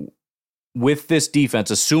 with this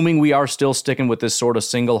defense, assuming we are still sticking with this sort of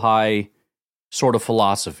single high sort of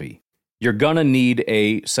philosophy, you're going to need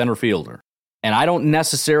a center fielder. And I don't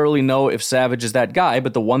necessarily know if Savage is that guy,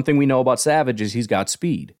 but the one thing we know about Savage is he's got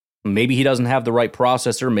speed. Maybe he doesn't have the right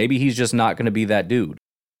processor. Maybe he's just not going to be that dude.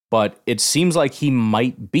 But it seems like he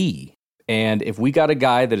might be. And if we got a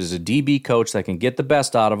guy that is a DB coach that can get the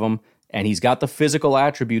best out of him, and he's got the physical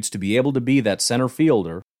attributes to be able to be that center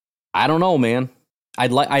fielder, I don't know, man.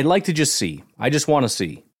 I'd like to just see. I just want to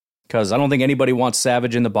see. Because I don't think anybody wants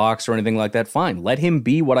Savage in the box or anything like that. Fine. Let him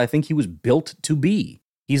be what I think he was built to be.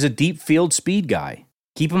 He's a deep field speed guy.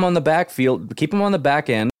 Keep him on the backfield. Keep him on the back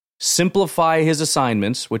end. Simplify his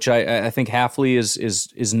assignments, which I think Hafley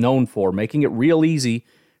is known for, making it real easy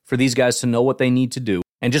for these guys to know what they need to do,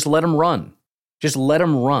 and just let him run. Just let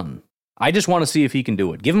him run. I just want to see if he can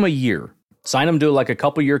do it. Give him a year. Sign him to a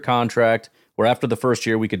couple-year contract, where after the first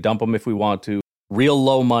year we could dump him if we want to. Real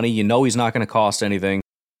low money. He's not going to cost anything.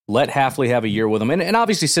 Let Hafley have a year with him, and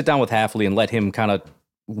obviously sit down with Hafley and let him kind of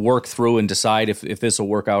work through and decide if this will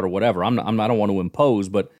work out or whatever. I don't want to impose,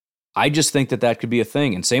 but I just think that could be a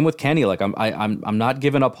thing. And same with Kenny. I'm not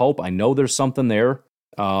giving up hope. I know there's something there.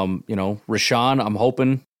 Rashawn, I'm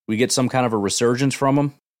hoping we get some kind of a resurgence from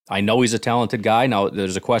him. I know he's a talented guy. Now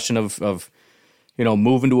there's a question of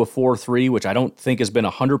move into a 4-3, which I don't think has been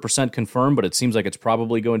 100% confirmed, but it seems like it's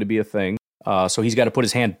probably going to be a thing. So he's got to put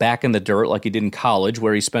his hand back in the dirt like he did in college,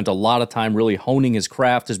 where he spent a lot of time really honing his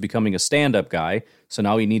craft as becoming a stand-up guy. So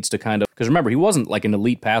now he needs to because remember, he wasn't like an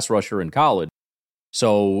elite pass rusher in college.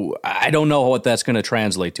 So I don't know what that's going to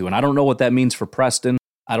translate to. And I don't know what that means for Preston.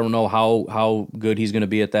 I don't know how good he's going to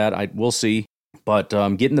be at that. We'll see. But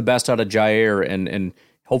getting the best out of Jair and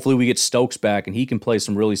hopefully we get Stokes back and he can play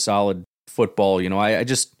some really solid football. I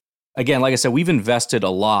just, again, like I said, we've invested a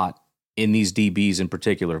lot in these DBs in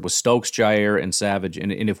particular with Stokes, Jair, and Savage.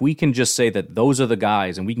 And if we can just say that those are the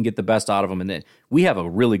guys and we can get the best out of them, and then we have a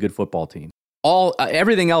really good football team.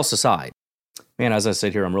 Everything else aside, man, as I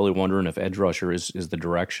said here, I'm really wondering if edge rusher is the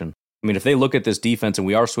direction. I mean, if they look at this defense and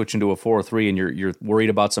we are switching to a 4-3 and you're worried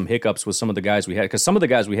about some hiccups with some of the guys we had, because some of the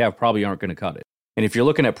guys we have probably aren't going to cut it. And if you're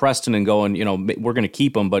looking at Preston and going, we're going to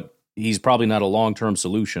keep him, but he's probably not a long-term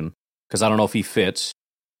solution because I don't know if he fits.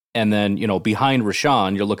 And then, behind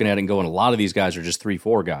Rashawn, you're looking at it and going, a lot of these guys are just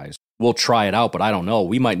 3-4 guys. We'll try it out, but I don't know.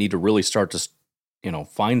 We might need to really start to,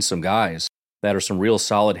 find some guys that are some real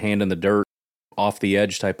solid hand in the dirt, off the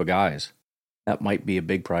edge type of guys. That might be a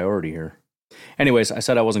big priority here. Anyways, I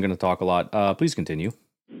said I wasn't going to talk a lot. Please continue.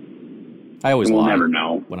 I always we'll lie never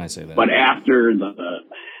know when I say that. But after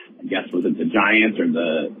I guess, was it the Giants or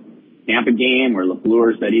the Tampa game where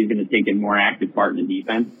LaFleur said he's going to take a more active part in the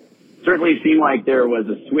defense? Certainly seemed like there was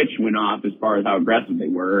a switch went off as far as how aggressive they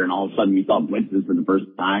were, and all of a sudden we saw blitzes for the first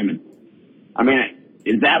time. And I mean,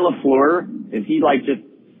 is that LaFleur? Is he just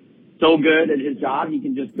so good at his job he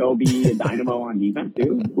can just go be a dynamo on defense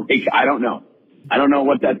too? I don't know. I don't know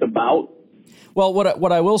what that's about. Well,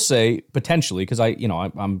 what I will say potentially, because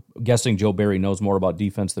I'm guessing Joe Barry knows more about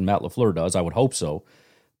defense than Matt LaFleur does. I would hope so,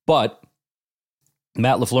 but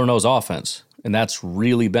Matt LaFleur knows offense. And that's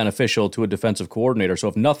really beneficial to a defensive coordinator. So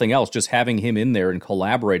if nothing else, just having him in there and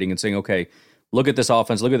collaborating and saying, okay, look at this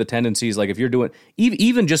offense, look at the tendencies. Like if you're doing,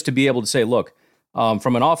 even just to be able to say, look,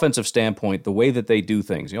 from an offensive standpoint, the way that they do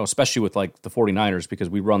things, especially with like the 49ers, because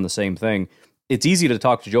we run the same thing, it's easy to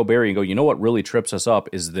talk to Joe Barry and go, what really trips us up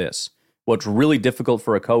is this. What's really difficult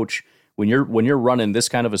for a coach when you're running this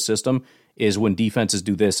kind of a system is when defenses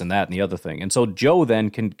do this and that and the other thing. And so Joe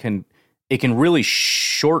then can really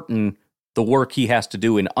shorten the work he has to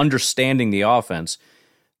do in understanding the offense,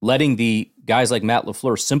 letting the guys like Matt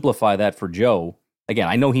LaFleur simplify that for Joe. Again,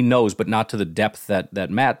 I know he knows, but not to the depth that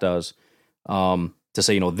Matt does, to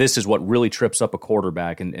say, this is what really trips up a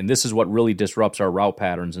quarterback, and this is what really disrupts our route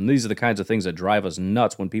patterns, and these are the kinds of things that drive us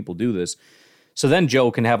nuts when people do this. So then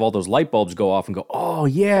Joe can have all those light bulbs go off and go, oh,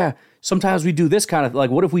 yeah, sometimes we do this kind of,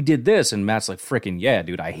 what if we did this? And Matt's like, freaking yeah,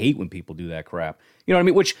 dude, I hate when people do that crap. You know what I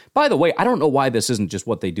mean? Which, by the way, I don't know why this isn't just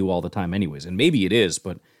what they do all the time anyways. And maybe it is,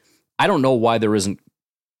 but I don't know why there isn't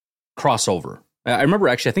crossover. I remember,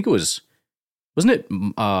 actually, I think it wasn't it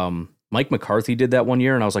Mike McCarthy did that one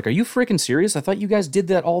year? And I was like, are you freaking serious? I thought you guys did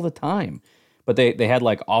that all the time. But they had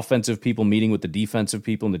offensive people meeting with the defensive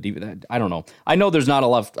people and the I don't know. I know there's not a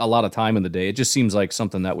lot of time in the day. It just seems like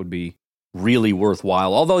something that would be really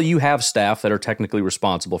worthwhile. Although you have staff that are technically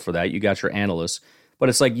responsible for that. You got your analysts. But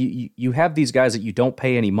it's like you have these guys that you don't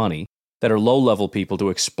pay any money that are low-level people to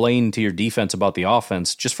explain to your defense about the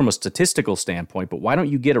offense just from a statistical standpoint. But why don't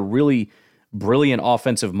you get a really brilliant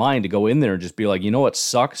offensive mind to go in there and just be like, what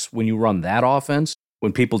sucks when you run that offense?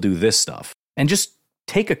 When people do this stuff. And just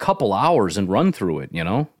take a couple hours and run through it, I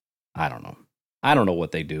don't know. I don't know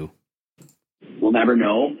what they do. We'll never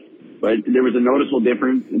know. But there was a noticeable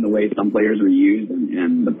difference in the way some players were used,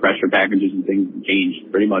 and the pressure packages and things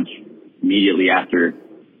changed pretty much immediately after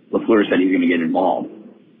LaFleur said he's going to get involved.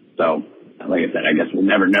 So, like I said, I guess we'll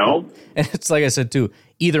never know. And it's like I said, too,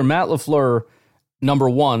 either Matt LaFleur, number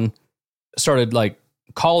one, started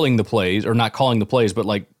calling the plays, or not calling the plays,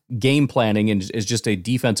 but game planning and is just a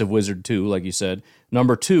defensive wizard too, like you said.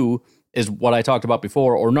 Number two is what I talked about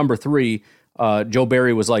before. Or number three, Joe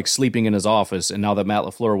Barry was sleeping in his office, and now that Matt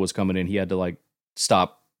LaFleur was coming in, he had to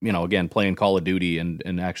stop, again, playing Call of Duty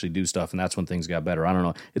and actually do stuff, and that's when things got better. I don't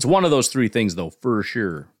know. It's one of those three things, though, for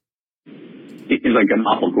sure. It's an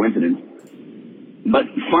awful coincidence. But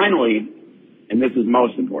finally, and this is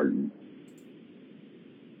most important,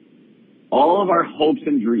 all of our hopes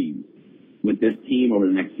and dreams with this team over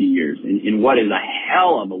the next few years, in what is a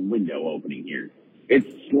hell of a window opening here. It's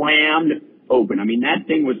slammed open. I mean, that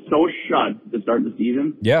thing was so shut to start the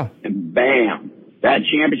season. Yeah. And bam, that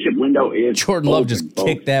championship window is Jordan Love just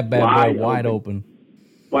kicked that bad boy wide open.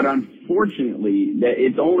 But unfortunately,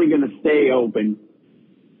 it's only going to stay open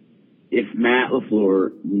if Matt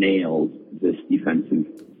LaFleur nails this defensive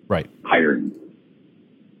hiring.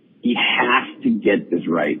 He has to get this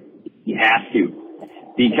right. He has to.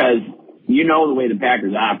 because you know the way the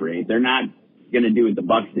Packers operate. They're not going to do what the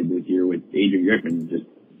Bucs did this year with Adrian Griffin, just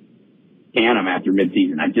can them after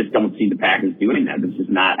midseason. I just don't see the Packers doing that. That's just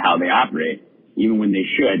not how they operate, even when they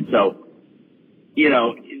should. So,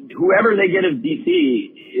 whoever they get as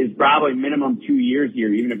DC is probably minimum 2 years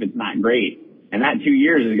here, even if it's not great. And that 2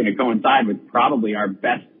 years is going to coincide with probably our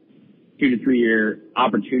best 2 to 3 year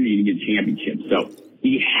opportunity to get championships. So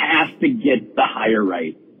he has to get the hire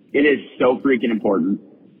right. It is so freaking important.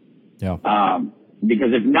 Yeah.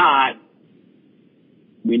 Because if not,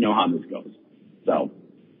 we know how this goes. So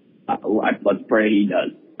let's pray he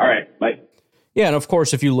does. All right. Bye. Yeah. And of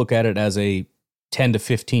course, if you look at it as a 10 to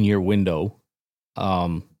 15 year window,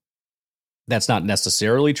 that's not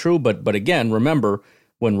necessarily true. But again, remember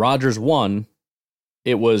when Rodgers won,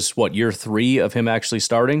 it was year 3 of him actually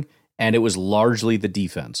starting, and it was largely the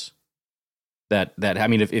defense.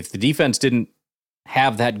 If the defense didn't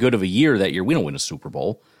have that good of a year that year, we don't win a Super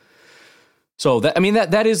Bowl. So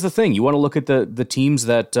that is the thing. You want to look at the teams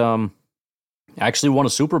that actually won a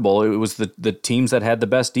Super Bowl. It was the teams that had the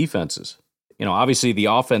best defenses. Obviously the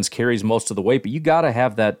offense carries most of the weight, but you got to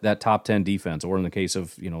have that top 10 defense, or in the case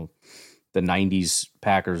of, the 90s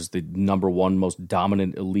Packers, the number 1 most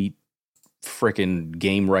dominant elite frickin'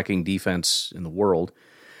 game-wrecking defense in the world.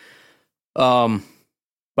 But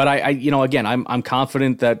I'm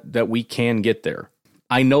confident that we can get there.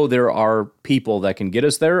 I know there are people that can get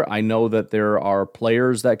us there. I know that there are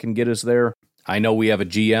players that can get us there. I know we have a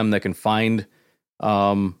GM that can find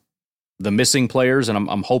the missing players, and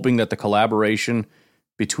I'm hoping that the collaboration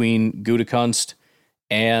between Gutekunst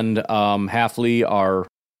and Hafley are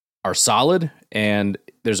solid, and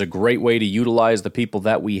there's a great way to utilize the people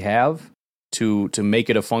that we have to make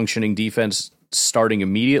it a functioning defense starting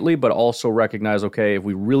immediately, but also recognize, okay, if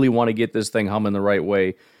we really want to get this thing humming the right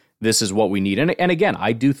way, this is what we need. And again,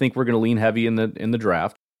 I do think we're going to lean heavy in the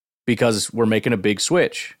draft because we're making a big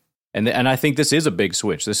switch. And I think this is a big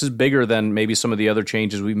switch. This is bigger than maybe some of the other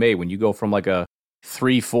changes we made. When you go from like a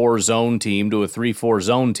 3-4 zone team to a 3-4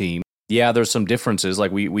 zone team, yeah, there's some differences.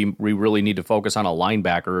 Like we really need to focus on a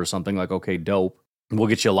linebacker or something. Like, okay, dope, we'll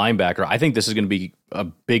get you a linebacker. I think this is going to be a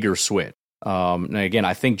bigger switch. And again,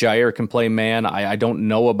 I think Jair can play man. I don't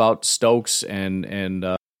know about Stokes and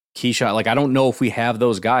Keyshawn. Like, I don't know if we have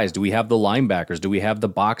those guys. Do we have the linebackers? Do we have the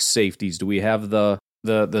box safeties? Do we have the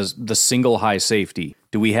single high safety?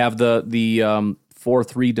 Do we have the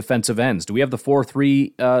 4-3 defensive ends? Do we have the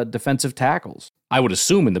 4-3 defensive tackles? I would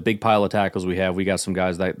assume in the big pile of tackles we got some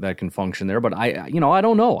guys that can function there, but I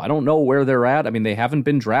don't know. I don't know where they're at. I mean, they haven't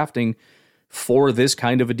been drafting for this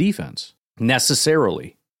kind of a defense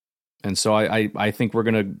necessarily. And so I think we're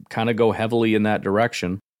going to kind of go heavily in that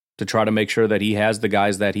direction to try to make sure that he has the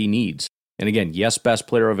guys that he needs. And again, yes, best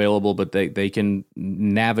player available, but they can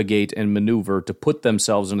navigate and maneuver to put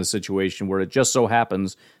themselves in a situation where it just so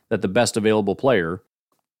happens that the best available player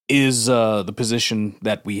is the position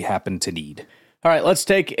that we happen to need. All right, let's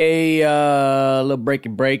take a little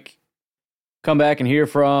break. Come back and hear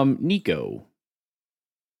from Nico.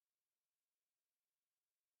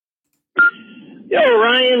 Yo,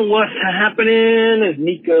 Ryan, what's happening? It's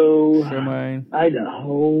Nico, Sure, man.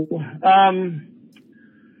 Idaho.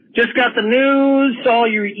 Just got the news, saw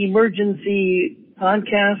your emergency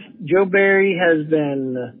podcast. Joe Barry has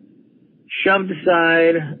been shoved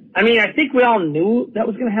aside. I mean, I think we all knew that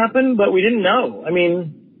was going to happen, but we didn't know. I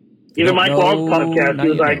mean, even Mike Wall's podcast, he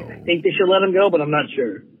was like, I think they should let him go, but I'm not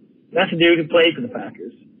sure. That's a dude who played for the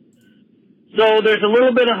Packers. So there's a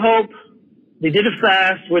little bit of hope. They did it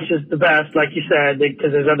fast, which is the best, like you said,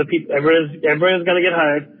 because there's other people. Everyone's going to get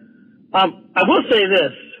hired. I will say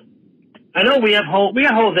this. I know we have holes. We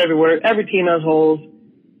got holes everywhere. Every team has holes.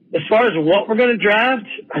 As far as what we're going to draft,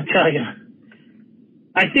 I tell you,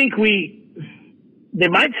 I think they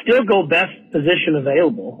might still go best position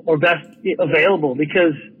available or best available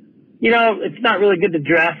because, it's not really good to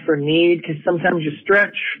draft for need because sometimes you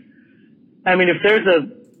stretch. I mean, if there's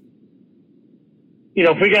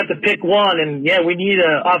if we got to pick one and we need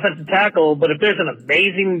an offensive tackle, but if there's an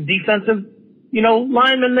amazing defensive,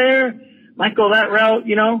 lineman there, might go that route,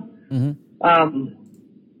 Mm-hmm.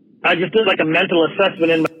 I just did like a mental assessment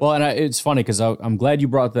in my. Well, and it's funny because I'm glad you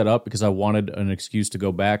brought that up because I wanted an excuse to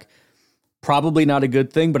go back. Probably not a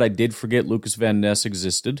good thing, but I did forget Lucas Van Ness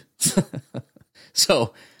existed.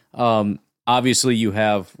 So, obviously you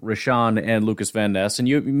have Rashawn and Lucas Van Ness, and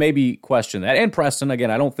you maybe question that. And Preston, again,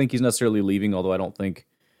 I don't think he's necessarily leaving, although I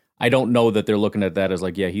don't know that they're looking at that as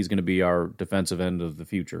like, he's going to be our defensive end of the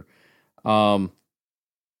future.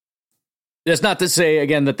 That's not to say,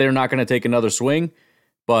 again, that they're not going to take another swing,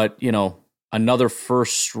 but, another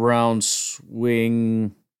first-round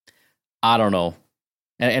swing, I don't know.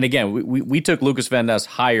 And again, we took Lucas Van Ness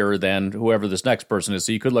higher than whoever this next person is.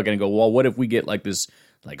 So you could look at it and go, well, what if we get like this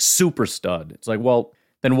like super stud? It's like, well,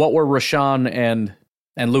 then what were Rashawn and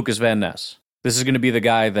Lucas Van Ness? This is going to be the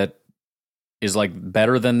guy that is like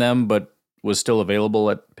better than them, but was still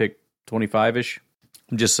available at pick 25-ish.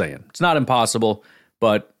 I'm just saying. It's not impossible,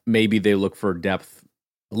 but maybe they look for depth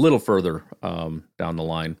a little further down the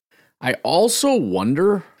line. I also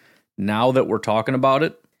wonder, now that we're talking about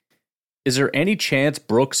it, is there any chance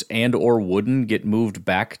Brooks and or Wooden get moved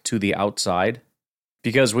back to the outside?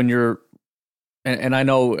 Because when you're, and I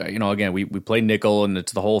know, again, we play nickel and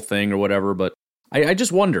it's the whole thing or whatever, but I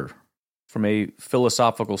just wonder from a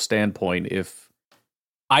philosophical standpoint if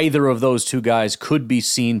either of those two guys could be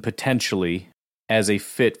seen potentially as a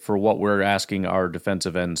fit for what we're asking our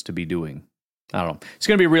defensive ends to be doing. I don't know. It's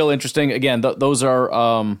going to be real interesting. Again, those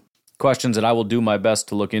are questions that I will do my best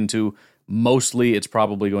to look into. Mostly, it's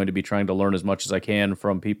probably going to be trying to learn as much as I can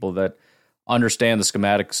from people that understand the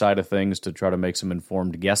schematic side of things to try to make some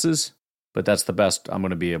informed guesses. But that's the best I'm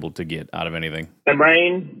going to be able to get out of anything. The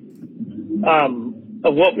brain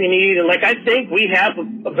of what we need. And I think we have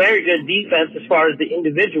a very good defense as far as the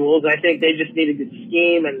individuals. I think they just need a good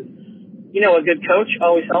scheme, and, a good coach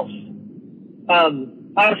always helps.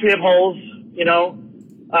 Obviously, we have holes,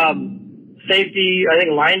 safety, I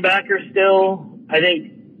think linebacker still. I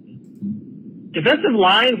think defensive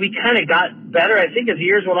line, we kind of got better, I think, as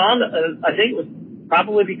years went on. I think it was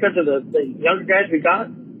probably because of the younger guys we got,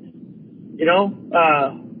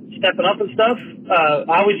 stepping up and stuff.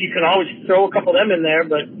 You can always throw a couple of them in there,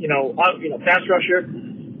 but, pass rusher.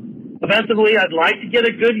 Offensively, I'd like to get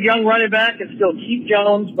a good young running back and still keep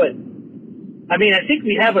Jones, but, I think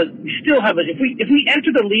we still have if we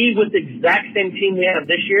enter the league with the exact same team we have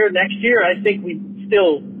this year, next year, I think we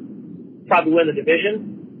still probably win the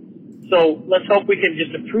division. So let's hope we can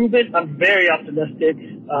just improve it. I'm very optimistic.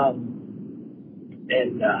 There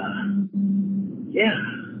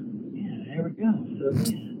we go. So,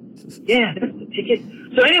 that's the ticket.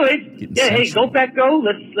 So anyways, hey, go Pack Go.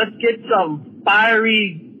 Let's get some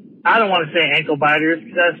fiery, I don't want to say ankle biters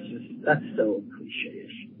because that's so cliche-ish.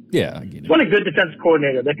 Yeah, I get it. Just want a good defense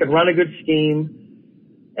coordinator that can run a good scheme.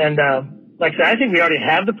 And like I said, I think we already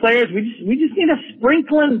have the players. We just need a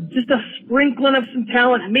sprinkling of some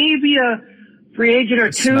talent, maybe a free agent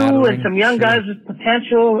or two, and some young guys with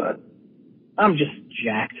potential. I'm just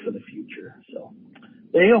jacked for the future. So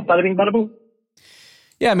there you go, bada bing, bada boom.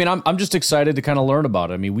 Yeah, I'm just excited to kind of learn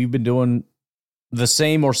about it. We've been doing the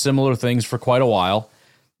same or similar things for quite a while.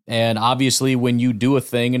 And obviously, when you do a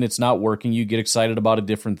thing and it's not working, you get excited about a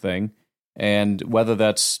different thing. And whether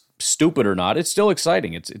that's stupid or not, it's still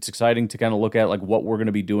exciting. It's exciting to kind of look at what we're going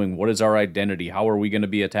to be doing. What is our identity? How are we going to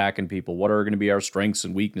be attacking people? What are going to be our strengths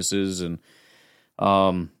and weaknesses? And, what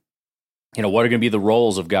are going to be the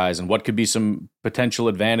roles of guys? And what could be some potential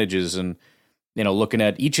advantages? And, looking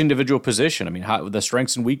at each individual position. How the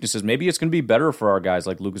strengths and weaknesses, maybe it's going to be better for our guys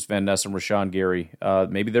like Lucas Van Ness and Rashawn Gary.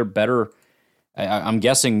 Maybe they're better. I'm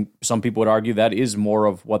guessing some people would argue that is more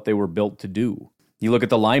of what they were built to do. You look at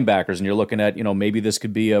the linebackers and you're looking at, maybe this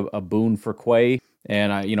could be a boon for Quay.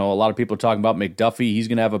 And, a lot of people are talking about McDuffie. He's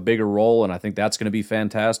going to have a bigger role, and I think that's going to be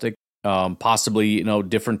fantastic. Possibly,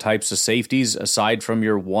 different types of safeties aside from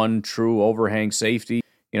your one true overhang safety.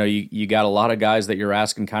 You got a lot of guys that you're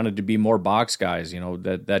asking kind of to be more box guys,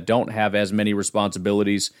 that don't have as many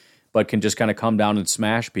responsibilities, but can just kind of come down and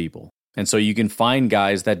smash people. And so you can find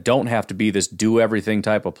guys that don't have to be this do-everything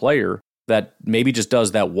type of player that maybe just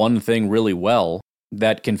does that one thing really well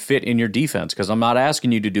that can fit in your defense. Because I'm not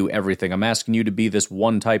asking you to do everything. I'm asking you to be this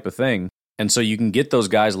one type of thing. And so you can get those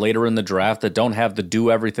guys later in the draft that don't have the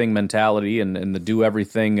do-everything mentality and the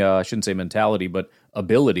do-everything, I shouldn't say mentality, but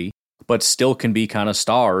ability, but still can be kind of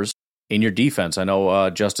stars in your defense. I know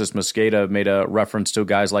Justice Mosqueda made a reference to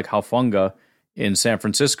guys like Haufunga in San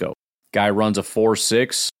Francisco. Guy runs a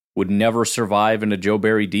 4.6. Would never survive in a Joe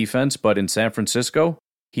Barry defense, but in San Francisco,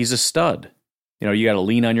 he's a stud. You got to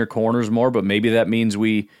lean on your corners more, but maybe that means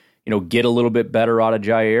we, get a little bit better out of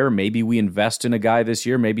Jair. Maybe we invest in a guy this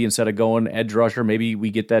year. Maybe instead of going edge rusher, maybe we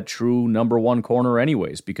get that true number one corner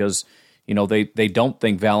anyways, because, they don't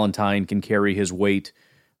think Valentine can carry his weight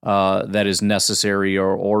that is necessary,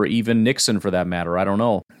 or even Nixon for that matter. I don't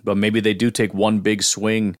know. But maybe they do take one big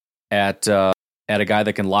swing at a guy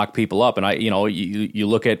that can lock people up. And you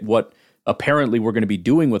look at what apparently we're going to be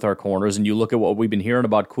doing with our corners, and you look at what we've been hearing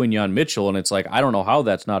about Quinyon Mitchell, and it's like, I don't know how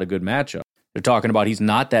that's not a good matchup. They're talking about he's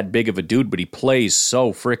not that big of a dude, but he plays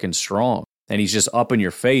so freaking strong, and he's just up in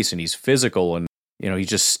your face, and he's physical, and he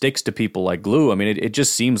just sticks to people like glue. It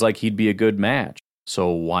just seems like he'd be a good match. So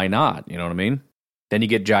why not? You know what I mean? Then you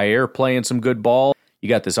get Jair playing some good ball. You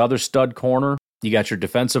got this other stud corner. You got your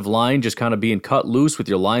defensive line just kind of being cut loose with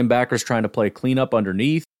your linebackers trying to play cleanup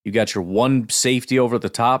underneath. You got your one safety over the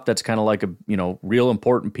top that's kind of like a, real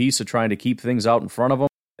important piece of trying to keep things out in front of them.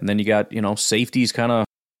 And then you got, safeties kind of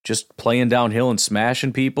just playing downhill and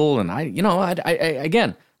smashing people. And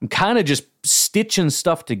again, I'm kind of just stitching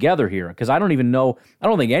stuff together here because I don't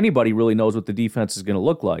think anybody really knows what the defense is going to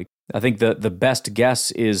look like. I think the best guess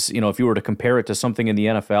is, if you were to compare it to something in the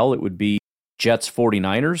NFL, it would be Jets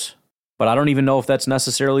 49ers. But I don't even know if that's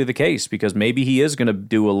necessarily the case because maybe he is going to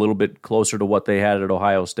do a little bit closer to what they had at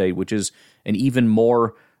Ohio State, which is an even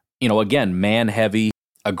more, again, man-heavy,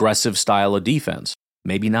 aggressive style of defense.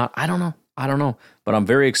 Maybe not. I don't know. But I'm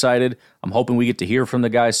very excited. I'm hoping we get to hear from the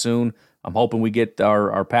guy soon. I'm hoping we get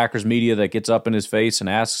our Packers media that gets up in his face and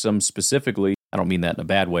asks him specifically, I don't mean that in a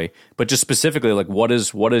bad way, but just specifically, like, what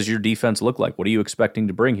does your defense look like? What are you expecting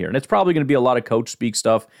to bring here? And it's probably going to be a lot of coach speak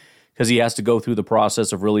stuff because he has to go through the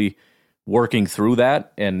process of really working through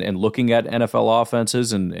that and looking at NFL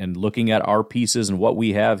offenses and looking at our pieces and what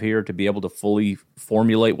we have here to be able to fully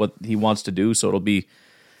formulate what he wants to do. So it'll be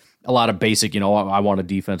a lot of basic, I want a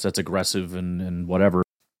defense that's aggressive and whatever.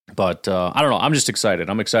 But I don't know. I'm just excited.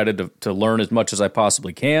 I'm excited to learn as much as I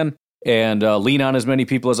possibly can and lean on as many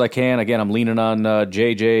people as I can. Again, I'm leaning on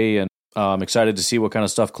JJ, and I'm excited to see what kind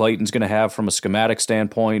of stuff Clayton's going to have from a schematic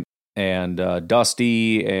standpoint, and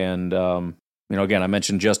Dusty, and again, I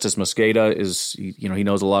mentioned Justice Mosqueda is, he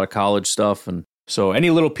knows a lot of college stuff. And so any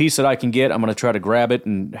little piece that I can get, I'm going to try to grab it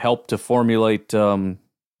and help to formulate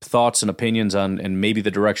thoughts and opinions on and maybe the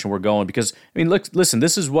direction we're going. Because, listen,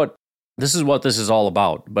 this is what this is all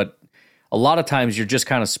about. But a lot of times you're just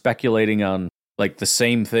kind of speculating on like the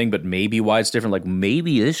same thing, but maybe why it's different. Like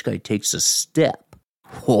maybe this guy takes a step.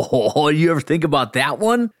 Oh, you ever think about that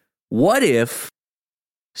one? What if,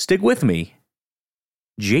 stick with me,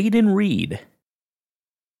 Jaden Reed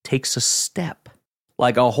takes a step,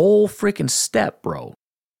 like a whole freaking step, bro.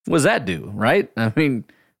 What does that do, right?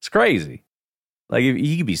 It's crazy. Like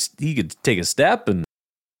he could take a step and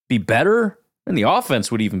be better, and the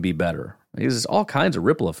offense would even be better. There's all kinds of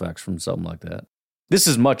ripple effects from something like that. This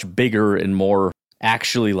is much bigger and more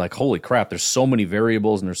actually like, holy crap, there's so many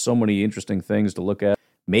variables and there's so many interesting things to look at.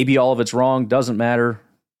 Maybe all of it's wrong, doesn't matter.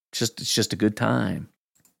 It's just a good time.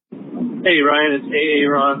 Hey, Ryan, it's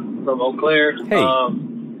Aaron from Eau Claire. Hey.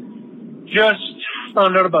 Just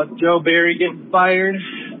found out about Joe Barry getting fired,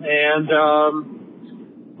 and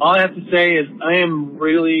all I have to say is I am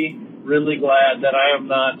really, really glad that I am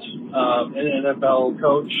not an NFL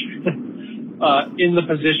coach in the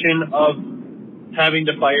position of having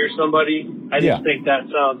to fire somebody. I just think that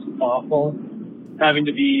sounds awful, having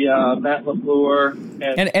to be Matt LaFleur.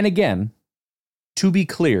 And again, to be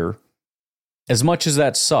clear, as much as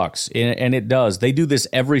that sucks, and it does, they do this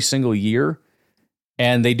every single year,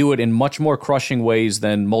 and they do it in much more crushing ways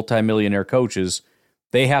than multimillionaire coaches.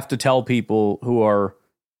 They have to tell people who are,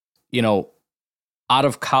 out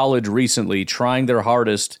of college recently, trying their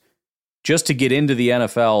hardest just to get into the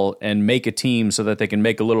NFL and make a team so that they can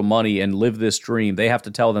make a little money and live this dream. They have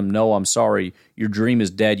to tell them, no, I'm sorry, your dream is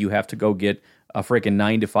dead. You have to go get a freaking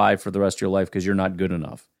 9-to-5 for the rest of your life because you're not good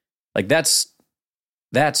enough. Like that's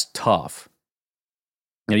tough.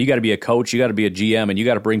 You got to be a coach, you got to be a GM, and you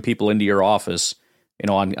got to bring people into your office,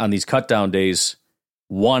 on these cut down days,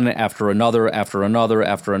 one after another, after another,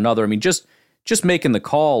 after another. Just making the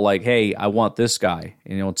call like, hey, I want this guy,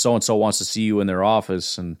 so-and-so wants to see you in their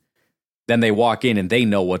office. And then they walk in and they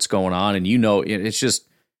know what's going on. And it's just,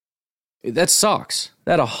 that sucks.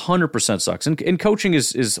 That 100% sucks. And coaching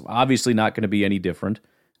is obviously not going to be any different.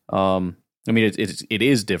 It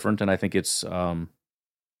is different. And I think it's,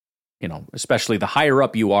 especially the higher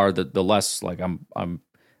up you are, the less like I'm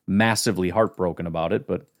massively heartbroken about it.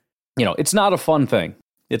 But, it's not a fun thing.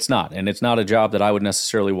 It's not. And it's not a job that I would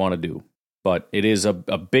necessarily want to do. But it is a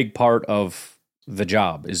big part of the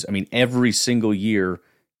job every single year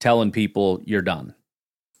telling people you're done.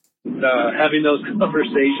 Having those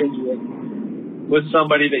conversations with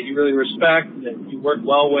somebody that you really respect, that you work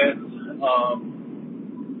well with,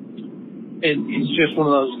 it's just one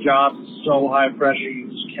of those jobs so high pressure you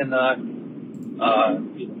just cannot.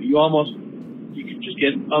 You can just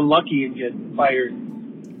get unlucky and get fired.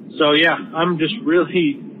 So yeah, I'm just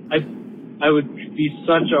really I would be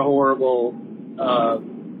such a horrible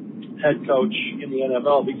head coach in the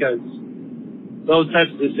NFL because those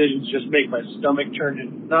types of decisions just make my stomach turn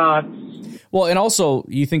into knots. Well, and also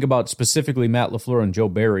you think about specifically Matt LaFleur and Joe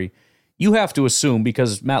Barry, you have to assume,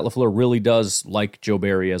 because Matt LaFleur really does like Joe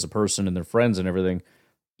Barry as a person and their friends and everything,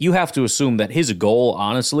 you have to assume that his goal,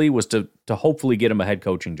 honestly, was to hopefully get him a head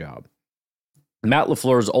coaching job. Matt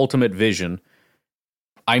LaFleur's ultimate vision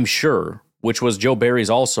I'm sure, which was Joe Barry's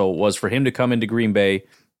also, was for him to come into Green Bay,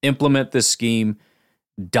 implement this scheme,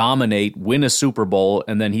 dominate, win a Super Bowl,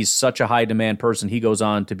 and then he's such a high-demand person, he goes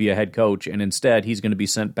on to be a head coach, and instead he's going to be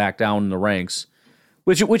sent back down in the ranks,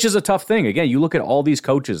 which is a tough thing. Again, you look at all these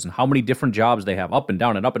coaches and how many different jobs they have, up and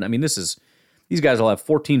down and up. And I mean, these guys will have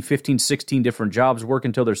 14, 15, 16 different jobs, work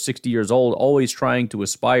until they're 60 years old, always trying to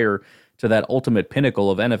aspire to that ultimate pinnacle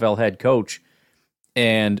of NFL head coach.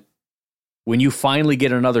 And when you finally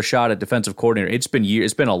get another shot at defensive coordinator, it's been years.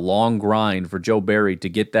 It's been a long grind for Joe Barry to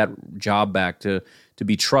get that job back, to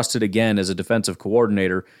be trusted again as a defensive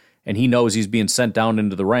coordinator. And he knows he's being sent down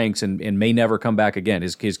into the ranks and may never come back again.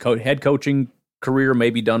 His head coaching career may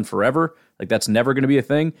be done forever. Like, that's never going to be a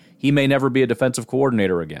thing. He may never be a defensive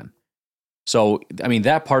coordinator again. So, I mean,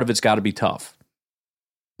 that part of it's got to be tough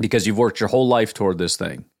because you've worked your whole life toward this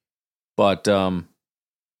thing. But, again,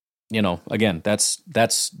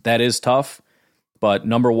 that is tough. But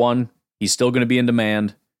number one, he's still going to be in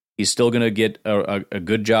demand. He's still going to get a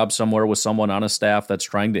good job somewhere with someone on a staff that's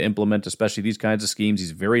trying to implement, especially these kinds of schemes.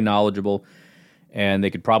 He's very knowledgeable, and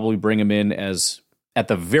they could probably bring him in as, at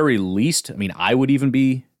the very least, I mean, I would even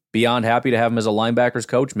be beyond happy to have him as a linebackers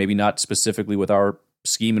coach, maybe not specifically with our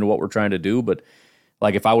scheme and what we're trying to do, but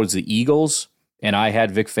like if I was the Eagles and I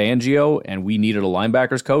had Vic Fangio and we needed a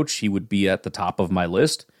linebackers coach, he would be at the top of my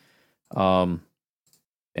list. And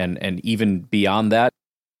even beyond that,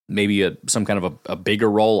 maybe some kind of a bigger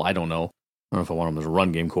role. I don't know. I don't know if I want him as a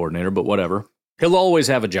run game coordinator, but whatever. He'll always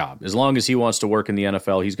have a job. As long as he wants to work in the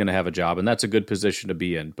NFL, he's going to have a job, and that's a good position to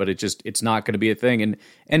be in. But it's not going to be a thing.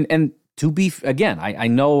 And to be, again, I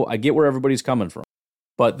know, I get where everybody's coming from,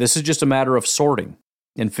 but this is just a matter of sorting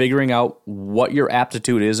and figuring out what your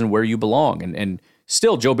aptitude is and where you belong. And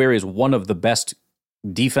still, Joe Barry is one of the best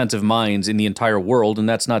defensive minds in the entire world, and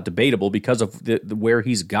that's not debatable because of where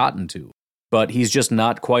he's gotten to. But he's just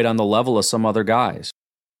not quite on the level of some other guys.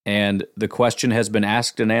 And the question has been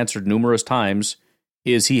asked and answered numerous times,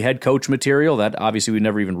 is he head coach material? That obviously we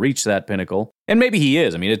never even reached that pinnacle. And maybe he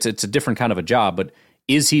is. I mean, it's a different kind of a job, but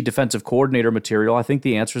is he defensive coordinator material? I think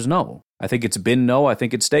the answer is no. I think it's been no. I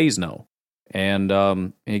think it stays no. And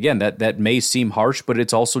again, that may seem harsh, but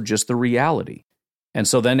it's also just the reality. And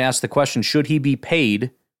so then ask the question, should he be paid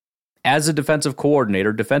as a defensive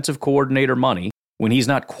coordinator money, when he's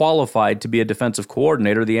not qualified to be a defensive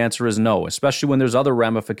coordinator? The answer is no, especially when there's other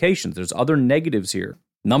ramifications. There's other negatives here.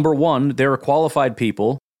 Number one, there are qualified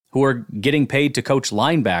people who are getting paid to coach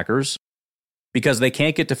linebackers because they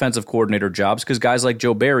can't get defensive coordinator jobs because guys like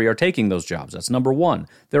Joe Barry are taking those jobs. That's number one.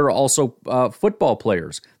 There are also football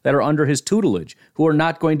players that are under his tutelage who are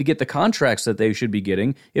not going to get the contracts that they should be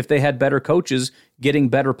getting if they had better coaches getting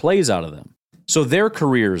better plays out of them. So their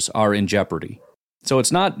careers are in jeopardy. So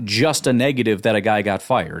it's not just a negative that a guy got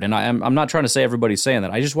fired. And I'm not trying to say everybody's saying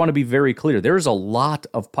that. I just want to be very clear. There's a lot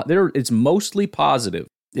of it's mostly positive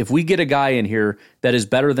if we get a guy in here that is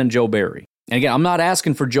better than Joe Barry. And again, I'm not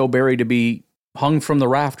asking for Joe Barry to be hung from the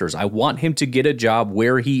rafters. I want him to get a job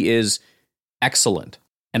where he is excellent.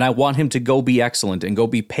 And I want him to go be excellent and go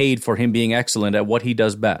be paid for him being excellent at what he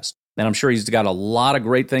does best. And I'm sure he's got a lot of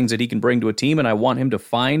great things that he can bring to a team, and I want him to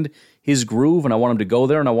find his groove, and I want him to go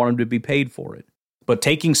there, and I want him to be paid for it. But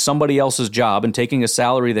taking somebody else's job and taking a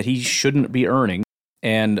salary that he shouldn't be earning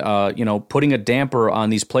and putting a damper on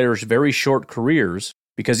these players' very short careers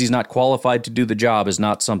because he's not qualified to do the job is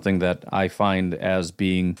not something that I find as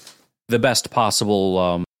being the best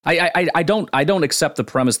possible. I don't accept the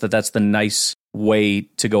premise that that's the nice way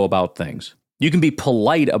to go about things. You can be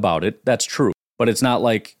polite about it, that's true, but it's not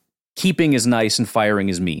like keeping is nice and firing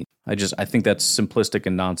is mean. I think that's simplistic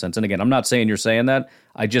and nonsense. And again, I'm not saying you're saying that.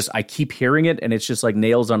 I keep hearing it, and it's just like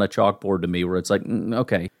nails on a chalkboard to me, where it's like,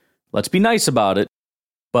 okay, let's be nice about it,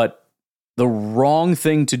 but the wrong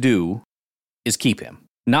thing to do is keep him.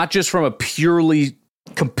 Not just from a purely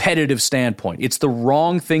competitive standpoint. It's the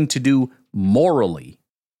wrong thing to do morally.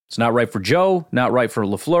 It's not right for Joe, not right for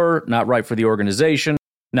LaFleur, not right for the organization,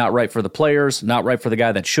 not right for the players, not right for the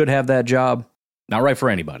guy that should have that job, not right for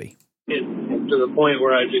anybody. It's to the point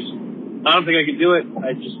where I don't think I could do it.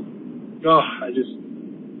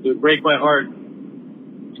 It would break my heart.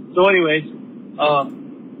 So anyways,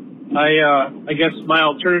 I guess my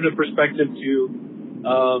alternative perspective to,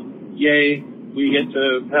 we get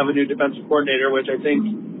to have a new defensive coordinator, which I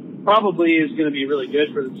think probably is going to be really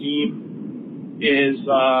good for the team, is,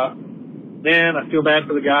 I feel bad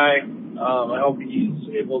for the guy. I hope he's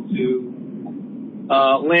able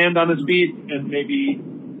to land on his feet and maybe,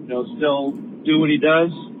 still do what he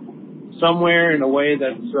does somewhere in a way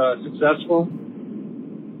that's successful.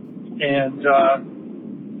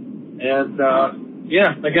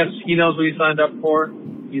 I guess he knows what he signed up for.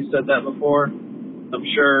 He's said that before. I'm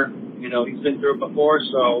sure, he's been through it before,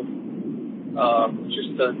 so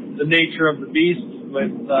just the nature of the beast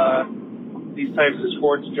with these types of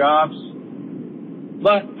sports jobs.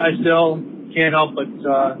 But I still can't help but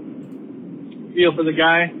feel for the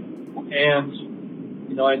guy. And,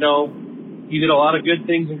 I know he did a lot of good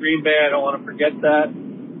things in Green Bay. I don't want to forget that.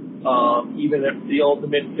 Even if the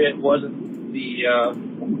ultimate fit wasn't the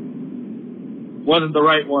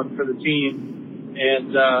right one for the team.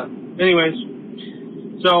 And anyways,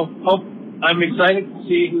 so I'm excited to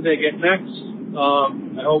see who they get next.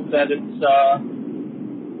 I hope that it's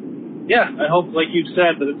I hope, like you've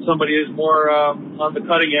said, that it's somebody who's more on the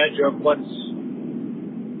cutting edge of what's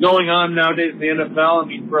going on nowadays in the NFL. I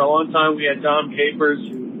mean, for a long time we had Dom Capers,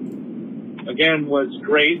 who again was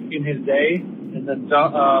great in his day, and then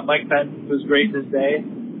Mike Pettin, who was great in his day,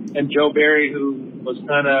 and Joe Barry, who was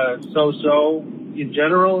kind of so-so in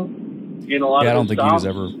general in a lot of I don't his think stops. he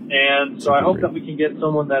was ever. And so I hope that we can get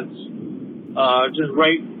someone that's just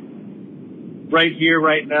right here,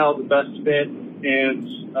 right now, the best fit,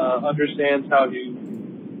 and understands how to,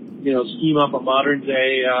 scheme up a modern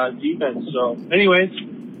day defense. So, anyways,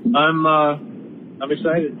 I'm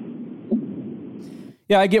excited.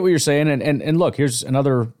 Yeah, I get what you're saying, and look, here's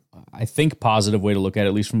another, I think, positive way to look at it,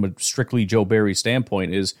 at least from a strictly Joe Barry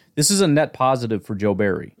standpoint, is this is a net positive for Joe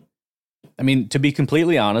Barry. I mean, to be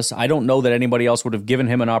completely honest, I don't know that anybody else would have given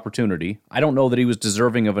him an opportunity. I don't know that he was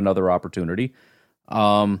deserving of another opportunity.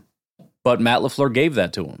 But Matt LaFleur gave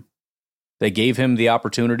that to him. They gave him the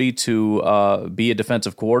opportunity to be a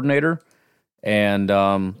defensive coordinator and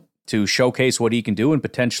to showcase what he can do and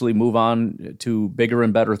potentially move on to bigger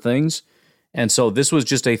and better things. And so this was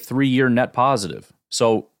just a 3-year net positive.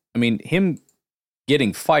 So, I mean, him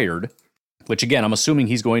getting fired, which again, I'm assuming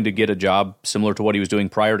he's going to get a job similar to what he was doing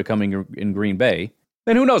prior to coming in Green Bay.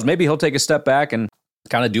 And who knows, maybe he'll take a step back and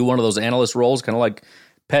kind of do one of those analyst roles, kind of like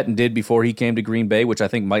Pettin did before he came to Green Bay, which I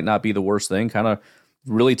think might not be the worst thing. Kind of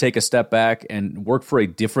really take a step back and work for a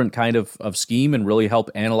different kind of scheme and really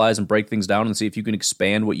help analyze and break things down and see if you can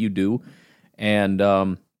expand what you do.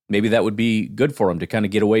 And maybe that would be good for him to kind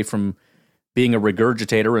of get away from being a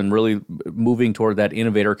regurgitator and really moving toward that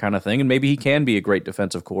innovator kind of thing. And maybe he can be a great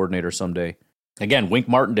defensive coordinator someday. Again, Wink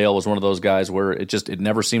Martindale was one of those guys where it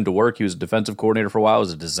never seemed to work. He was a defensive coordinator for a while. It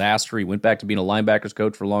was a disaster. He went back to being a linebackers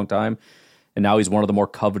coach for a long time. And now he's one of the more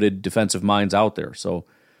coveted defensive minds out there. So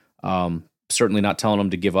certainly not telling him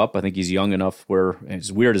to give up. I think he's young enough where,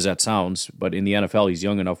 as weird as that sounds, but in the NFL, he's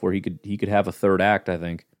young enough where he could have a third act, I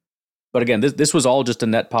think. But again, this was all just a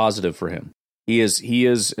net positive for him. He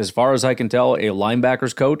is, as far as I can tell, a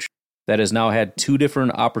linebackers coach that has now had 2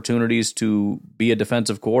 different opportunities to be a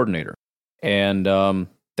defensive coordinator. And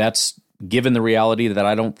that's given the reality that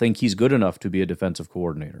I don't think he's good enough to be a defensive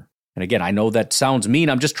coordinator. And again, I know that sounds mean.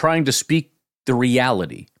 I'm just trying to speak the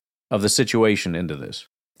reality of the situation into this.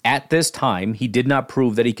 At this time, he did not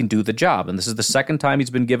prove that he can do the job. And this is the second time he's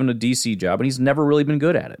been given a DC job, and he's never really been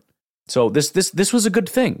good at it. So this was a good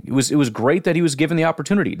thing. It was great that he was given the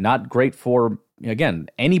opportunity. Not great for, again,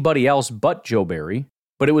 anybody else but Joe Barry,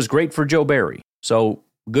 but it was great for Joe Barry. So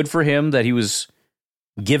good for him that he was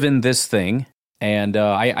given this thing. And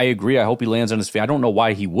I agree. I hope he lands on his feet. I don't know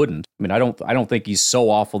why he wouldn't. I mean, I don't think he's so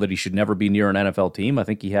awful that he should never be near an NFL team. I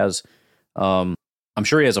think he has. I'm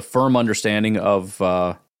sure he has a firm understanding of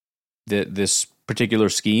this particular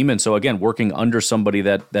scheme. And so again, working under somebody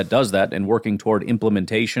that does that and working toward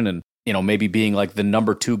implementation and maybe being like the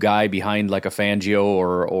number 2 guy behind like a Fangio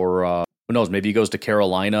or who knows, maybe he goes to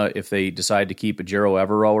Carolina if they decide to keep a Jero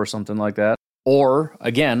Evero or something like that. Or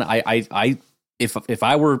again, if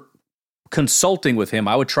I were consulting with him,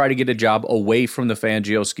 I would try to get a job away from the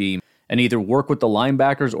Fangio scheme and either work with the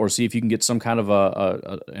linebackers or see if you can get some kind of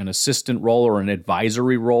an assistant role or an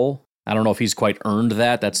advisory role. I don't know if he's quite earned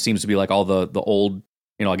that. That seems to be like all the old,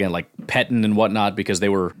 again, like Pettin and whatnot, because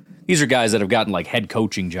these are guys that have gotten like head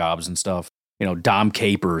coaching jobs and stuff. Dom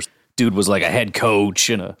Capers, dude was like a head coach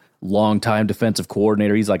and a longtime defensive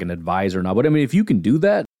coordinator. He's like an advisor now. But I mean, if you can do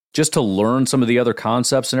that just to learn some of the other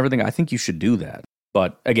concepts and everything, I think you should do that.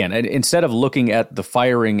 But again, instead of looking at the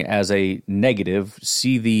firing as a negative,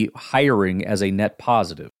 see the hiring as a net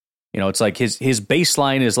positive. It's like his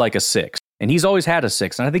baseline is like a 6, and he's always had a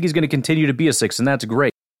 6, and I think he's going to continue to be a 6, and that's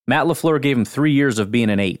great. Matt LaFleur gave him 3 years of being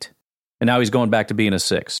an 8, and now he's going back to being a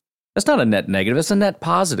 6. That's not a net negative, that's a net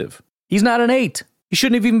positive. He's not an 8. He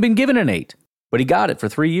shouldn't have even been given an 8, but he got it for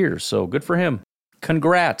 3 years, so good for him.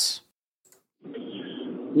 Congrats.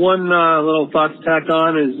 One little thought to tack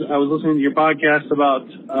on is I was listening to your podcast about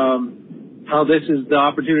how this is the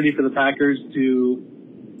opportunity for the Packers to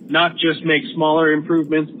not just make smaller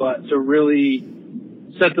improvements, but to really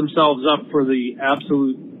set themselves up for the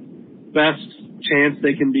absolute best chance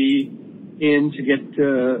they can be in to get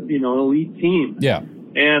to, an elite team. Yeah.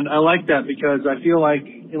 And I like that because I feel like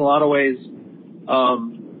in a lot of ways,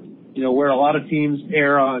 where a lot of teams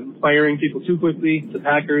err on firing people too quickly, the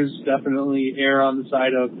Packers definitely err on the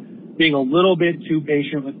side of being a little bit too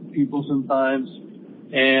patient with people sometimes.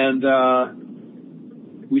 And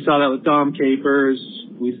we saw that with Dom Capers.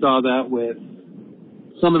 We saw that with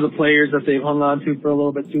some of the players that they've hung on to for a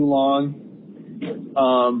little bit too long,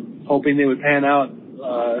 hoping they would pan out,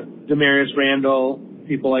 Demarius Randall,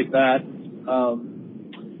 people like that.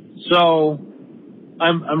 So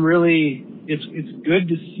I'm really, it's good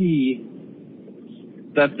to see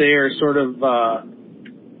that they are sort of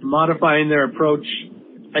modifying their approach,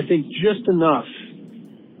 I think, just enough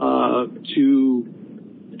to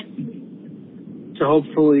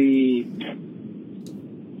hopefully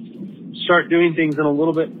start doing things in a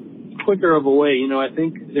little bit quicker of a way. I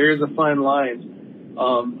think there is a fine line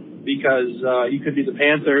because you could be the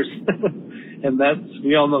Panthers, and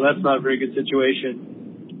we all know that's not a very good situation.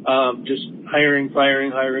 Just hiring,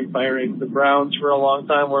 firing. The Browns for a long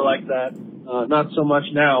time were like that. Not so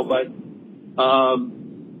much now, but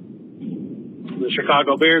the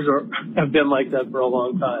Chicago Bears have been like that for a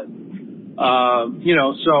long time.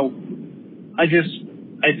 So I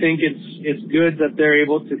think it's good that they're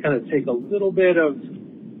able to kind of take a little bit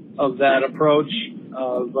of that approach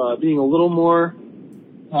of being a little more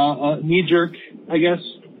knee-jerk, I guess,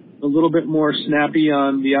 a little bit more snappy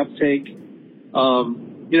on the uptake.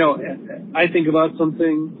 I think about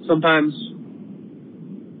sometimes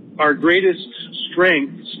our greatest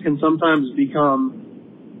strengths can sometimes become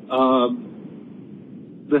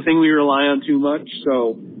the thing we rely on too much.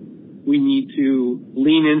 So we need to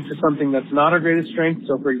lean into something that's not our greatest strength.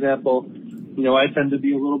 So, for example, I tend to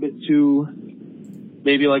be a little bit too,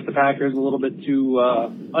 maybe like the Packers, a little bit too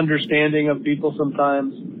understanding of people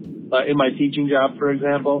sometimes in my teaching job, for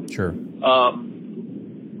example. Sure.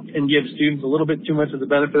 And give students a little bit too much of the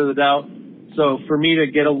benefit of the doubt. So for me to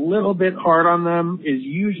get a little bit hard on them is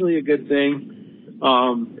usually a good thing.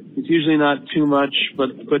 It's usually not too much,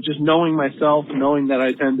 but just knowing myself, knowing that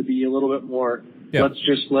I tend to be a little bit more, let's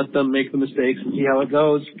just let them make the mistakes and see how it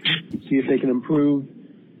goes, see if they can improve.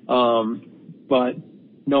 But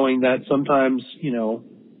knowing that sometimes,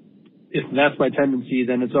 if that's my tendency,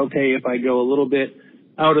 then it's okay if I go a little bit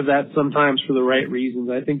out of that sometimes for the right reasons.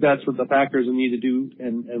 I think that's what the Packers need to do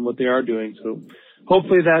and what they are doing. So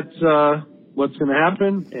hopefully that's what's going to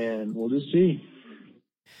happen, and we'll just see.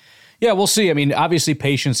 Yeah, we'll see. I mean, obviously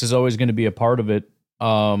patience is always going to be a part of it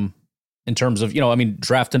in terms of,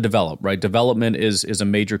 draft and develop, right? Development is a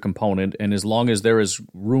major component, and as long as there is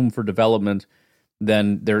room for development,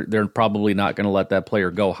 then they're probably not going to let that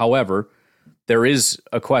player go. However, there is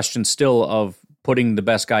a question still of putting the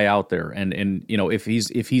best guy out there, and if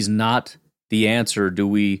he's not the answer, do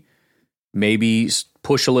we maybe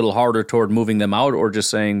push a little harder toward moving them out, or just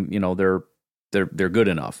saying they're good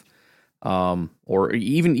enough, or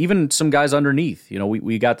even some guys underneath?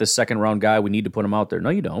 We got this second round guy, we need to put him out there. No,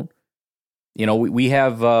 you don't. We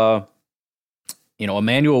have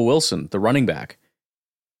Emmanuel Wilson, the running back,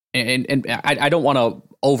 and I don't want to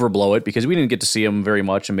overblow it because we didn't get to see him very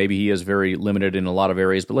much, and maybe he is very limited in a lot of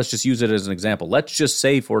areas, but let's just use it as an example. Let's just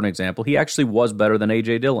say, for an example, he actually was better than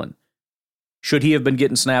A.J. Dillon. Should he have been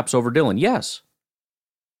getting snaps over Dillon? Yes.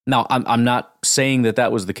 Now, I'm not saying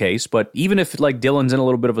that was the case, but even if Dillon's in a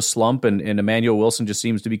little bit of a slump and Emmanuel Wilson just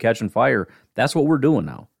seems to be catching fire, that's what we're doing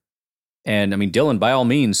now. And, I mean, Dillon, by all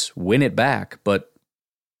means, win it back, but,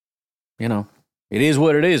 it is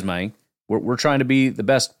what it is, man. We're trying to be the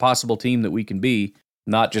best possible team that we can be.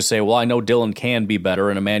 Not just say, well, I know Dillon can be better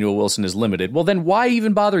and Emmanuel Wilson is limited. Well, then why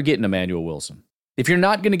even bother getting Emmanuel Wilson? If you're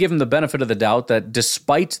not going to give him the benefit of the doubt that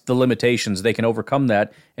despite the limitations, they can overcome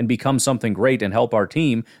that and become something great and help our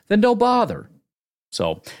team, then don't bother.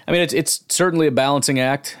 So, I mean, it's certainly a balancing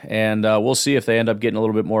act, and we'll see if they end up getting a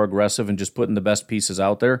little bit more aggressive and just putting the best pieces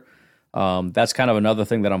out there. That's kind of another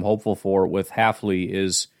thing that I'm hopeful for with Hafley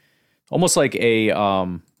is almost like a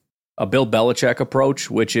Bill Belichick approach,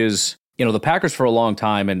 which is, the Packers for a long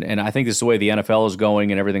time, and I think this is the way the NFL is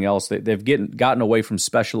going and everything else, they've gotten away from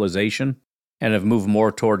specialization and have moved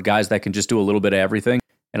more toward guys that can just do a little bit of everything.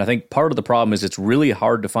 And I think part of the problem is it's really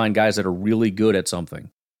hard to find guys that are really good at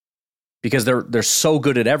something because they're so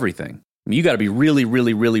good at everything. I mean, you got to be really,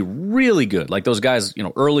 really, really, really good. Like those guys,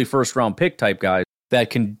 early first round pick type guys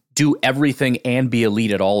that can do everything and be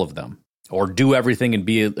elite at all of them, or do everything and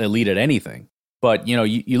be elite at anything. But,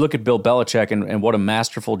 you look at Bill Belichick and what a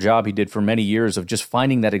masterful job he did for many years of just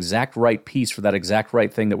finding that exact right piece for that exact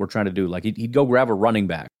right thing that we're trying to do. Like he'd go grab a running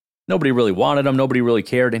back. Nobody really wanted him. Nobody really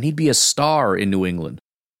cared. And he'd be a star in New England.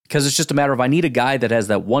 Because it's just a matter of, I need a guy that has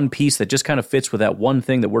that one piece that just kind of fits with that one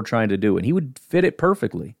thing that we're trying to do. And he would fit it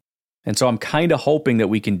perfectly. And so I'm kind of hoping that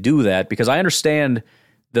we can do that, because I understand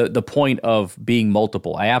the point of being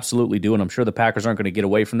multiple. I absolutely do. And I'm sure the Packers aren't going to get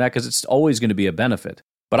away from that, because it's always going to be a benefit.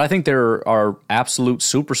 But I think there are absolute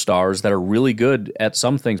superstars that are really good at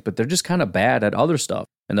some things, but they're just kind of bad at other stuff.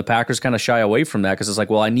 And the Packers kind of shy away from that, because it's like,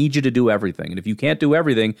 well, I need you to do everything. And if you can't do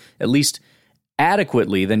everything, at least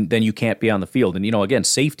adequately, then you can't be on the field. And, again,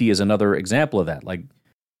 safety is another example of that. Like,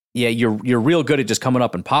 yeah, you're real good at just coming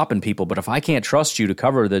up and popping people, but if I can't trust you to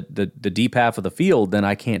cover the deep half of the field, then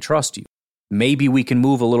I can't trust you. Maybe we can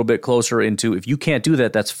move a little bit closer into, if you can't do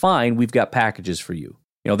that, that's fine. We've got packages for you.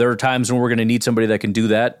 There are times when we're going to need somebody that can do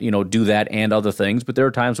that, do that and other things, but there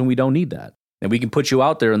are times when we don't need that. And we can put you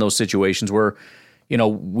out there in those situations where,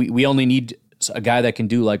 we only need a guy that can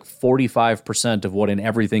do like 45% of what an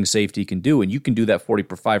everything safety can do, and you can do that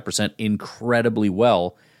 45% incredibly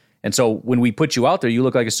well. And so when we put you out there, you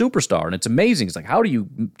look like a superstar, and it's amazing. It's like, how do you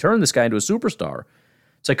turn this guy into a superstar?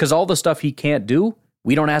 It's like, because all the stuff he can't do,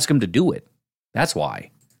 we don't ask him to do it. That's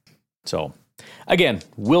why. So, again,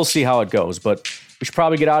 we'll see how it goes, but we should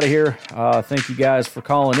probably get out of here. Thank you guys for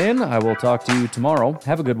calling in. I will talk to you tomorrow.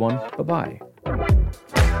 Have a good one. Bye-bye.